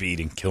take the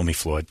beating. Kill me,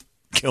 Floyd.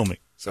 Kill me.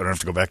 So I don't have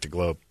to go back to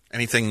Globe.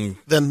 Anything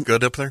Then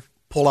good up there?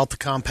 Pull out the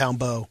compound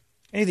bow.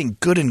 Anything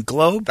good in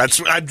Globe?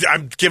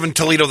 I'm giving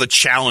Toledo the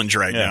challenge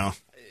right now.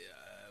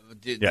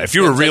 Yeah, if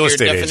you were a real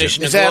estate agent.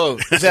 Is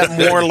that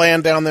more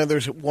land down there?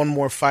 There's one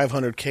more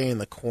 $500K in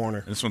the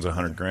corner. This one's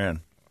 $100,000.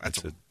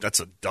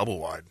 That's a double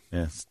wide.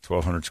 Yeah, it's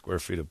 1,200 square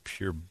feet of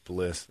pure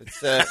bliss. Is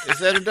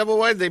that a double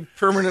wide? They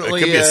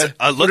permanently It could be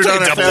put it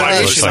on a double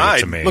wide. foundation. Looks like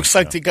it to me. Looks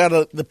like they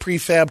got the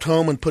prefabbed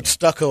home and put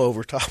stucco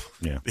over top.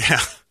 Yeah. Yeah.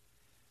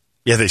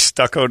 Yeah, they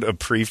stuccoed a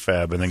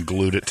prefab and then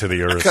glued it to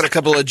the earth. Got a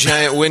couple of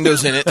giant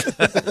windows in it.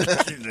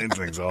 That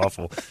thing's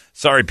awful.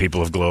 Sorry,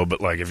 people of Globe,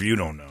 but if you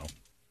don't know.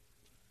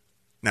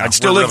 No, I'd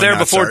still we're live really there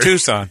not before sorry.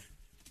 Tucson.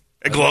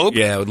 At Globe?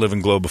 Yeah, I would live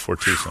in Globe before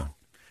Tucson.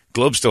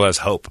 Globe still has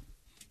hope.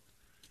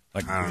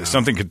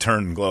 Something could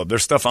turn in Globe.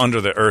 There's stuff under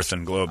the earth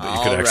in Globe that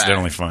you could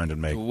accidentally find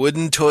and make.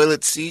 Wooden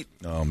toilet seat.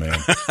 Oh, man.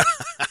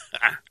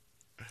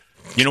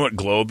 You know what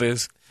Globe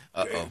is?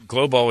 Uh-oh.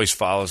 Globe always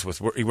follows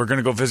with, we're going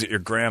to go visit your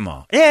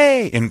grandma.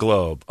 Yay! In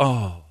Globe.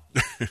 Oh.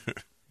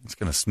 It's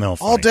going to smell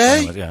funny. All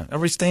day? Yeah. Are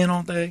we staying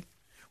all day?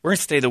 We're going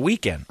to stay the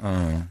weekend.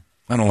 I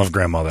don't love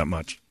grandma that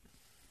much.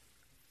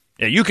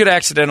 Yeah, you could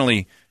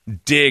accidentally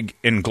dig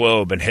in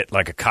Globe and hit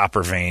like a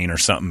copper vein or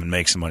something and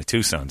make some money.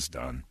 Tucson's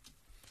done.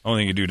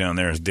 Only thing you do down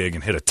there is dig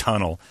and hit a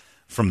tunnel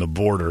from the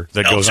border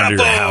that goes under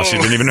your house. You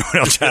didn't even know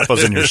El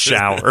Chapo's in your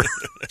shower.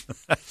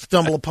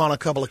 Stumble upon a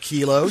couple of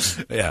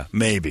kilos. Yeah,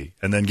 maybe.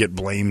 And then get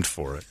blamed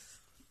for it.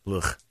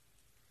 Ugh.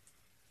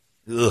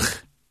 You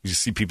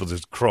just see people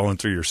just crawling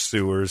through your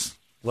sewers.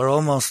 We're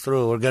almost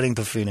through. We're getting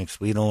to Phoenix.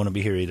 We don't want to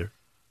be here either.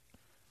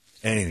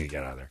 Anything to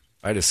get out of there.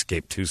 I'd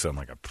escape Tucson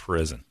like a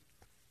prison.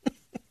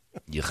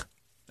 Yuck.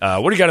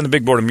 What do you got on the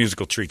big board of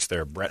musical treats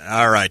there, Brett?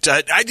 All right.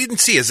 I didn't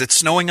see. Is it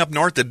snowing up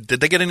north? Did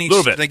they get any?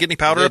 Little bit. Did they get any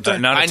powder up there?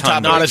 Not a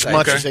ton. Not as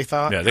much as they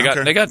thought. Yeah,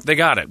 they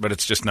got it, but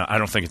it's just not. I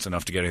don't think it's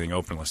enough to get anything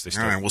open unless they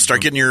start. All right, we'll start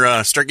getting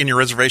your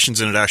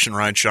reservations in at Action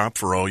Ride Shop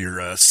for all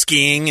your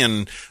skiing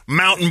and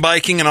mountain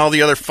biking and all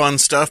the other fun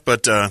stuff.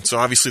 But so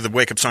obviously the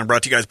wake up song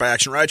brought to you guys by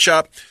Action Ride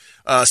Shop.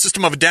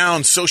 System of a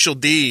Down, Social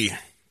D, a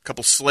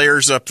couple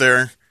Slayers up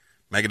there,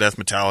 Megadeth,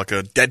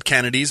 Metallica, Dead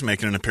Kennedys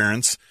making an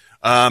appearance.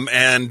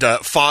 And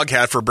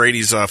Foghat for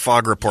Brady's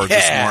Fog Report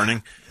this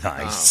morning.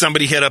 Nice.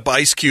 Somebody hit up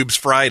Ice Cube's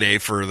Friday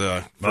for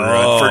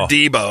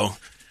Debo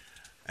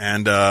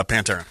and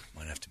Pantera.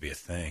 Might have to be a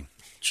thing.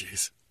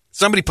 Jeez.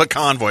 Somebody put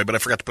Convoy, but I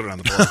forgot to put it on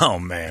the board. Oh,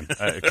 man.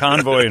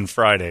 Convoy and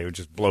Friday would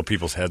just blow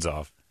people's heads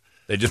off.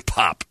 They just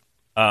pop.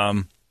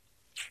 I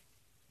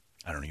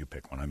don't know. You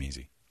pick one. I'm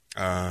easy.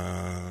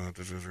 How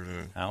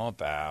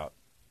about...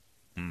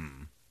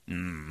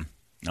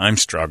 I'm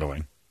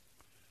struggling.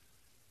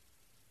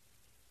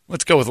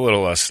 Let's go with a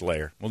little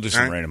Slayer. We'll do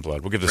some Rain and Blood.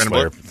 We'll give the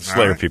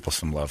Slayer people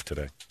some love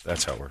today.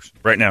 That's how it works.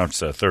 Right now it's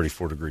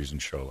 34 degrees in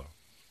Show Low.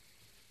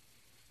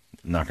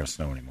 Not going to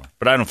snow anymore.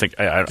 But I don't think...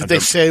 Did they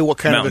say what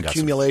kind of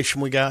accumulation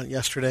we got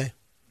yesterday?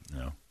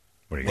 No.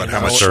 What are you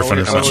how much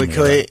surfing or something?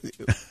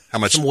 How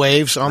much? Some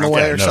waves on the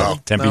way or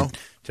something?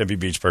 Tempe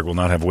Beach Park will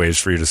not have waves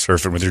for you to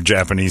surf in with your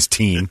Japanese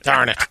team.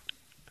 Darn it.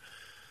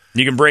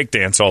 You can break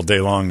dance all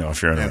day long, though,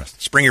 if you're interested.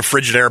 Just bring your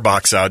Frigidaire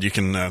box out. You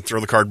can throw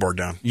the cardboard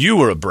down. You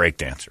were a break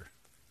dancer.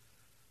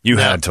 You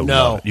had to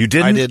love it. You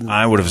didn't? I didn't.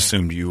 I would have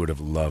assumed you would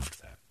have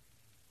loved that.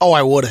 Oh,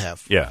 I would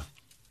have. Yeah.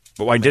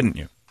 But why didn't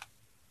you?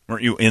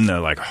 Weren't you in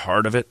the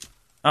heart of it?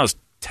 I was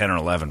 10 or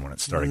 11 when it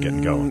started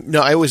getting going.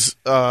 No, it was,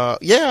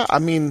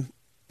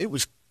 it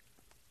was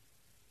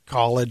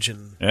college.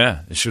 And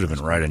yeah, it should have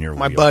been right in your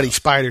My buddy,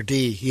 Spider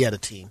D, he had a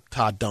team.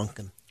 Todd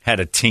Duncan. Had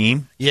a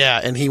team?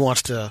 Yeah, and he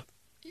wants to...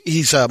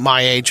 He's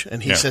my age,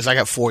 and he says, I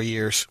got 4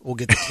 years. We'll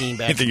get the team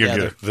back together.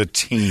 You're good. The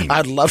team.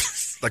 I'd love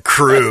the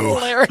crew.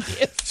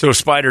 Hilarious. So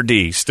Spider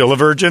D, still a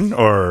virgin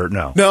or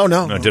no?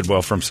 No. Did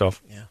well for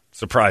himself? Yeah.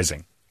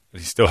 Surprising. He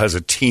still has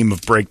a team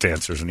of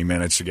breakdancers, and he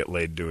managed to get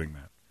laid doing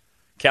that.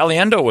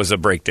 Caliendo was a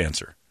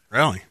breakdancer.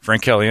 Really?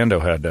 Frank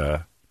Caliendo had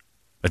a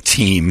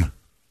team.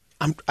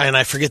 And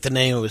I forget the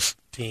name of his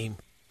team.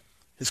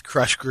 His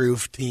Crush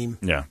Groove team.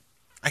 Yeah.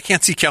 I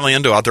can't see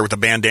Caliendo out there with the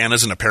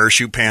bandanas and the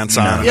parachute pants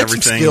on and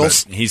everything.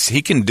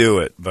 He can do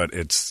it, but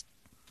it's,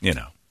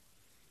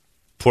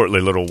 portly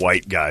little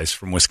white guys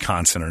from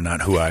Wisconsin are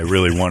not who I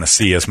really want to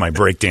see as my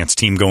breakdance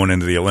team going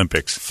into the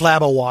Olympics.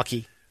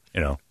 Flabberwocky.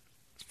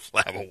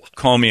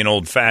 Call me an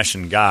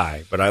old-fashioned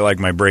guy, but I like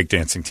my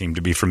breakdancing team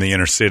to be from the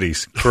inner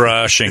cities,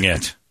 crushing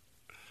it.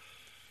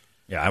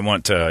 Yeah, I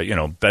want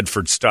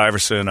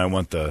Bedford-Stuyvesant. I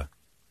want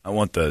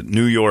the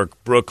New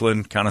York,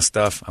 Brooklyn kind of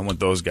stuff. I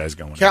want those guys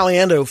going.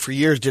 Caliendo for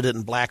years did it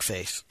in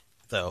blackface,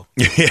 though.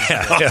 Yeah,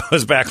 it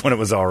was back when it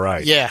was all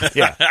right. Yeah.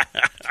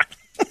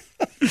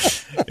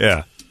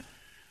 Yeah.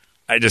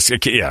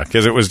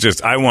 Because it was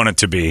just, I want it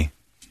to be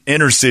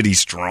inner city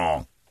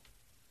strong.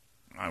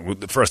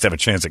 For us to have a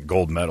chance at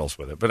gold medals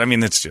with it. But,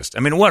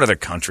 what other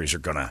countries are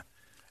going to...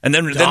 And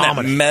then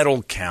that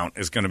medal count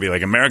is going to be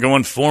like, America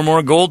won 4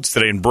 more golds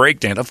today in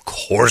breakdance. Of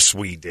course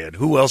we did.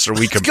 Who else are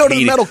we competing? Go to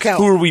the medal count.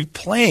 Who are we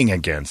playing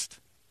against?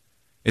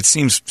 It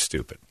seems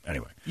stupid.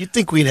 Anyway. You'd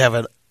think we'd have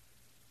an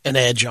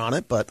edge on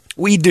it, but...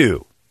 We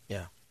do.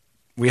 Yeah.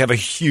 We have a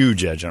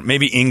huge edge on it.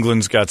 Maybe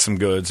England's got some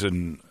goods,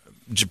 and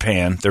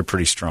Japan, they're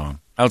pretty strong.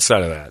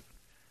 Outside of that,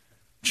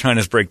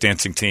 China's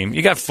breakdancing team,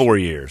 you got 4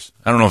 years.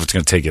 I don't know if it's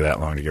going to take you that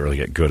long to really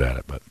get good at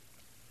it, but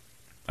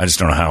I just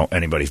don't know how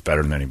anybody's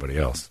better than anybody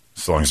else,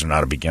 as long as they're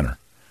not a beginner.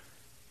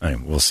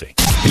 Anyway, we'll see.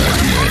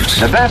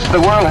 The best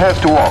the world has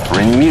to offer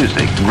in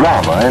music,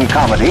 drama, and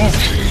comedy.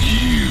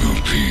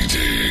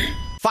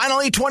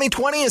 Finally,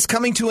 2020 is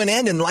coming to an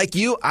end, and like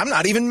you, I'm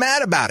not even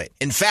mad about it.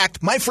 In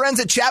fact, my friends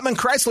at Chapman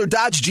Chrysler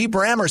Dodge Jeep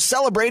Ram are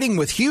celebrating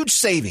with huge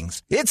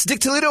savings. It's Dick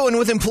Toledo, and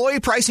with Employee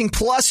Pricing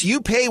Plus,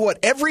 you pay what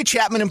every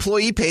Chapman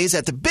employee pays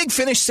at the Big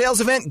Finish sales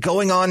event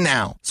going on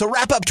now. So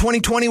wrap up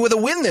 2020 with a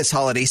win this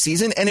holiday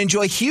season and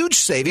enjoy huge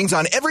savings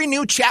on every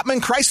new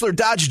Chapman Chrysler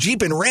Dodge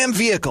Jeep and Ram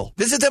vehicle.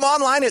 Visit them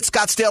online at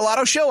Scottsdale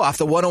Auto Show off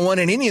the 101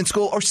 in Indian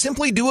School, or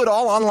simply do it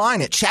all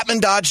online at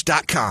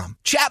ChapmanDodge.com.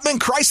 Chapman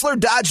Chrysler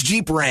Dodge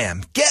Jeep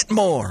Ram. Get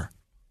more.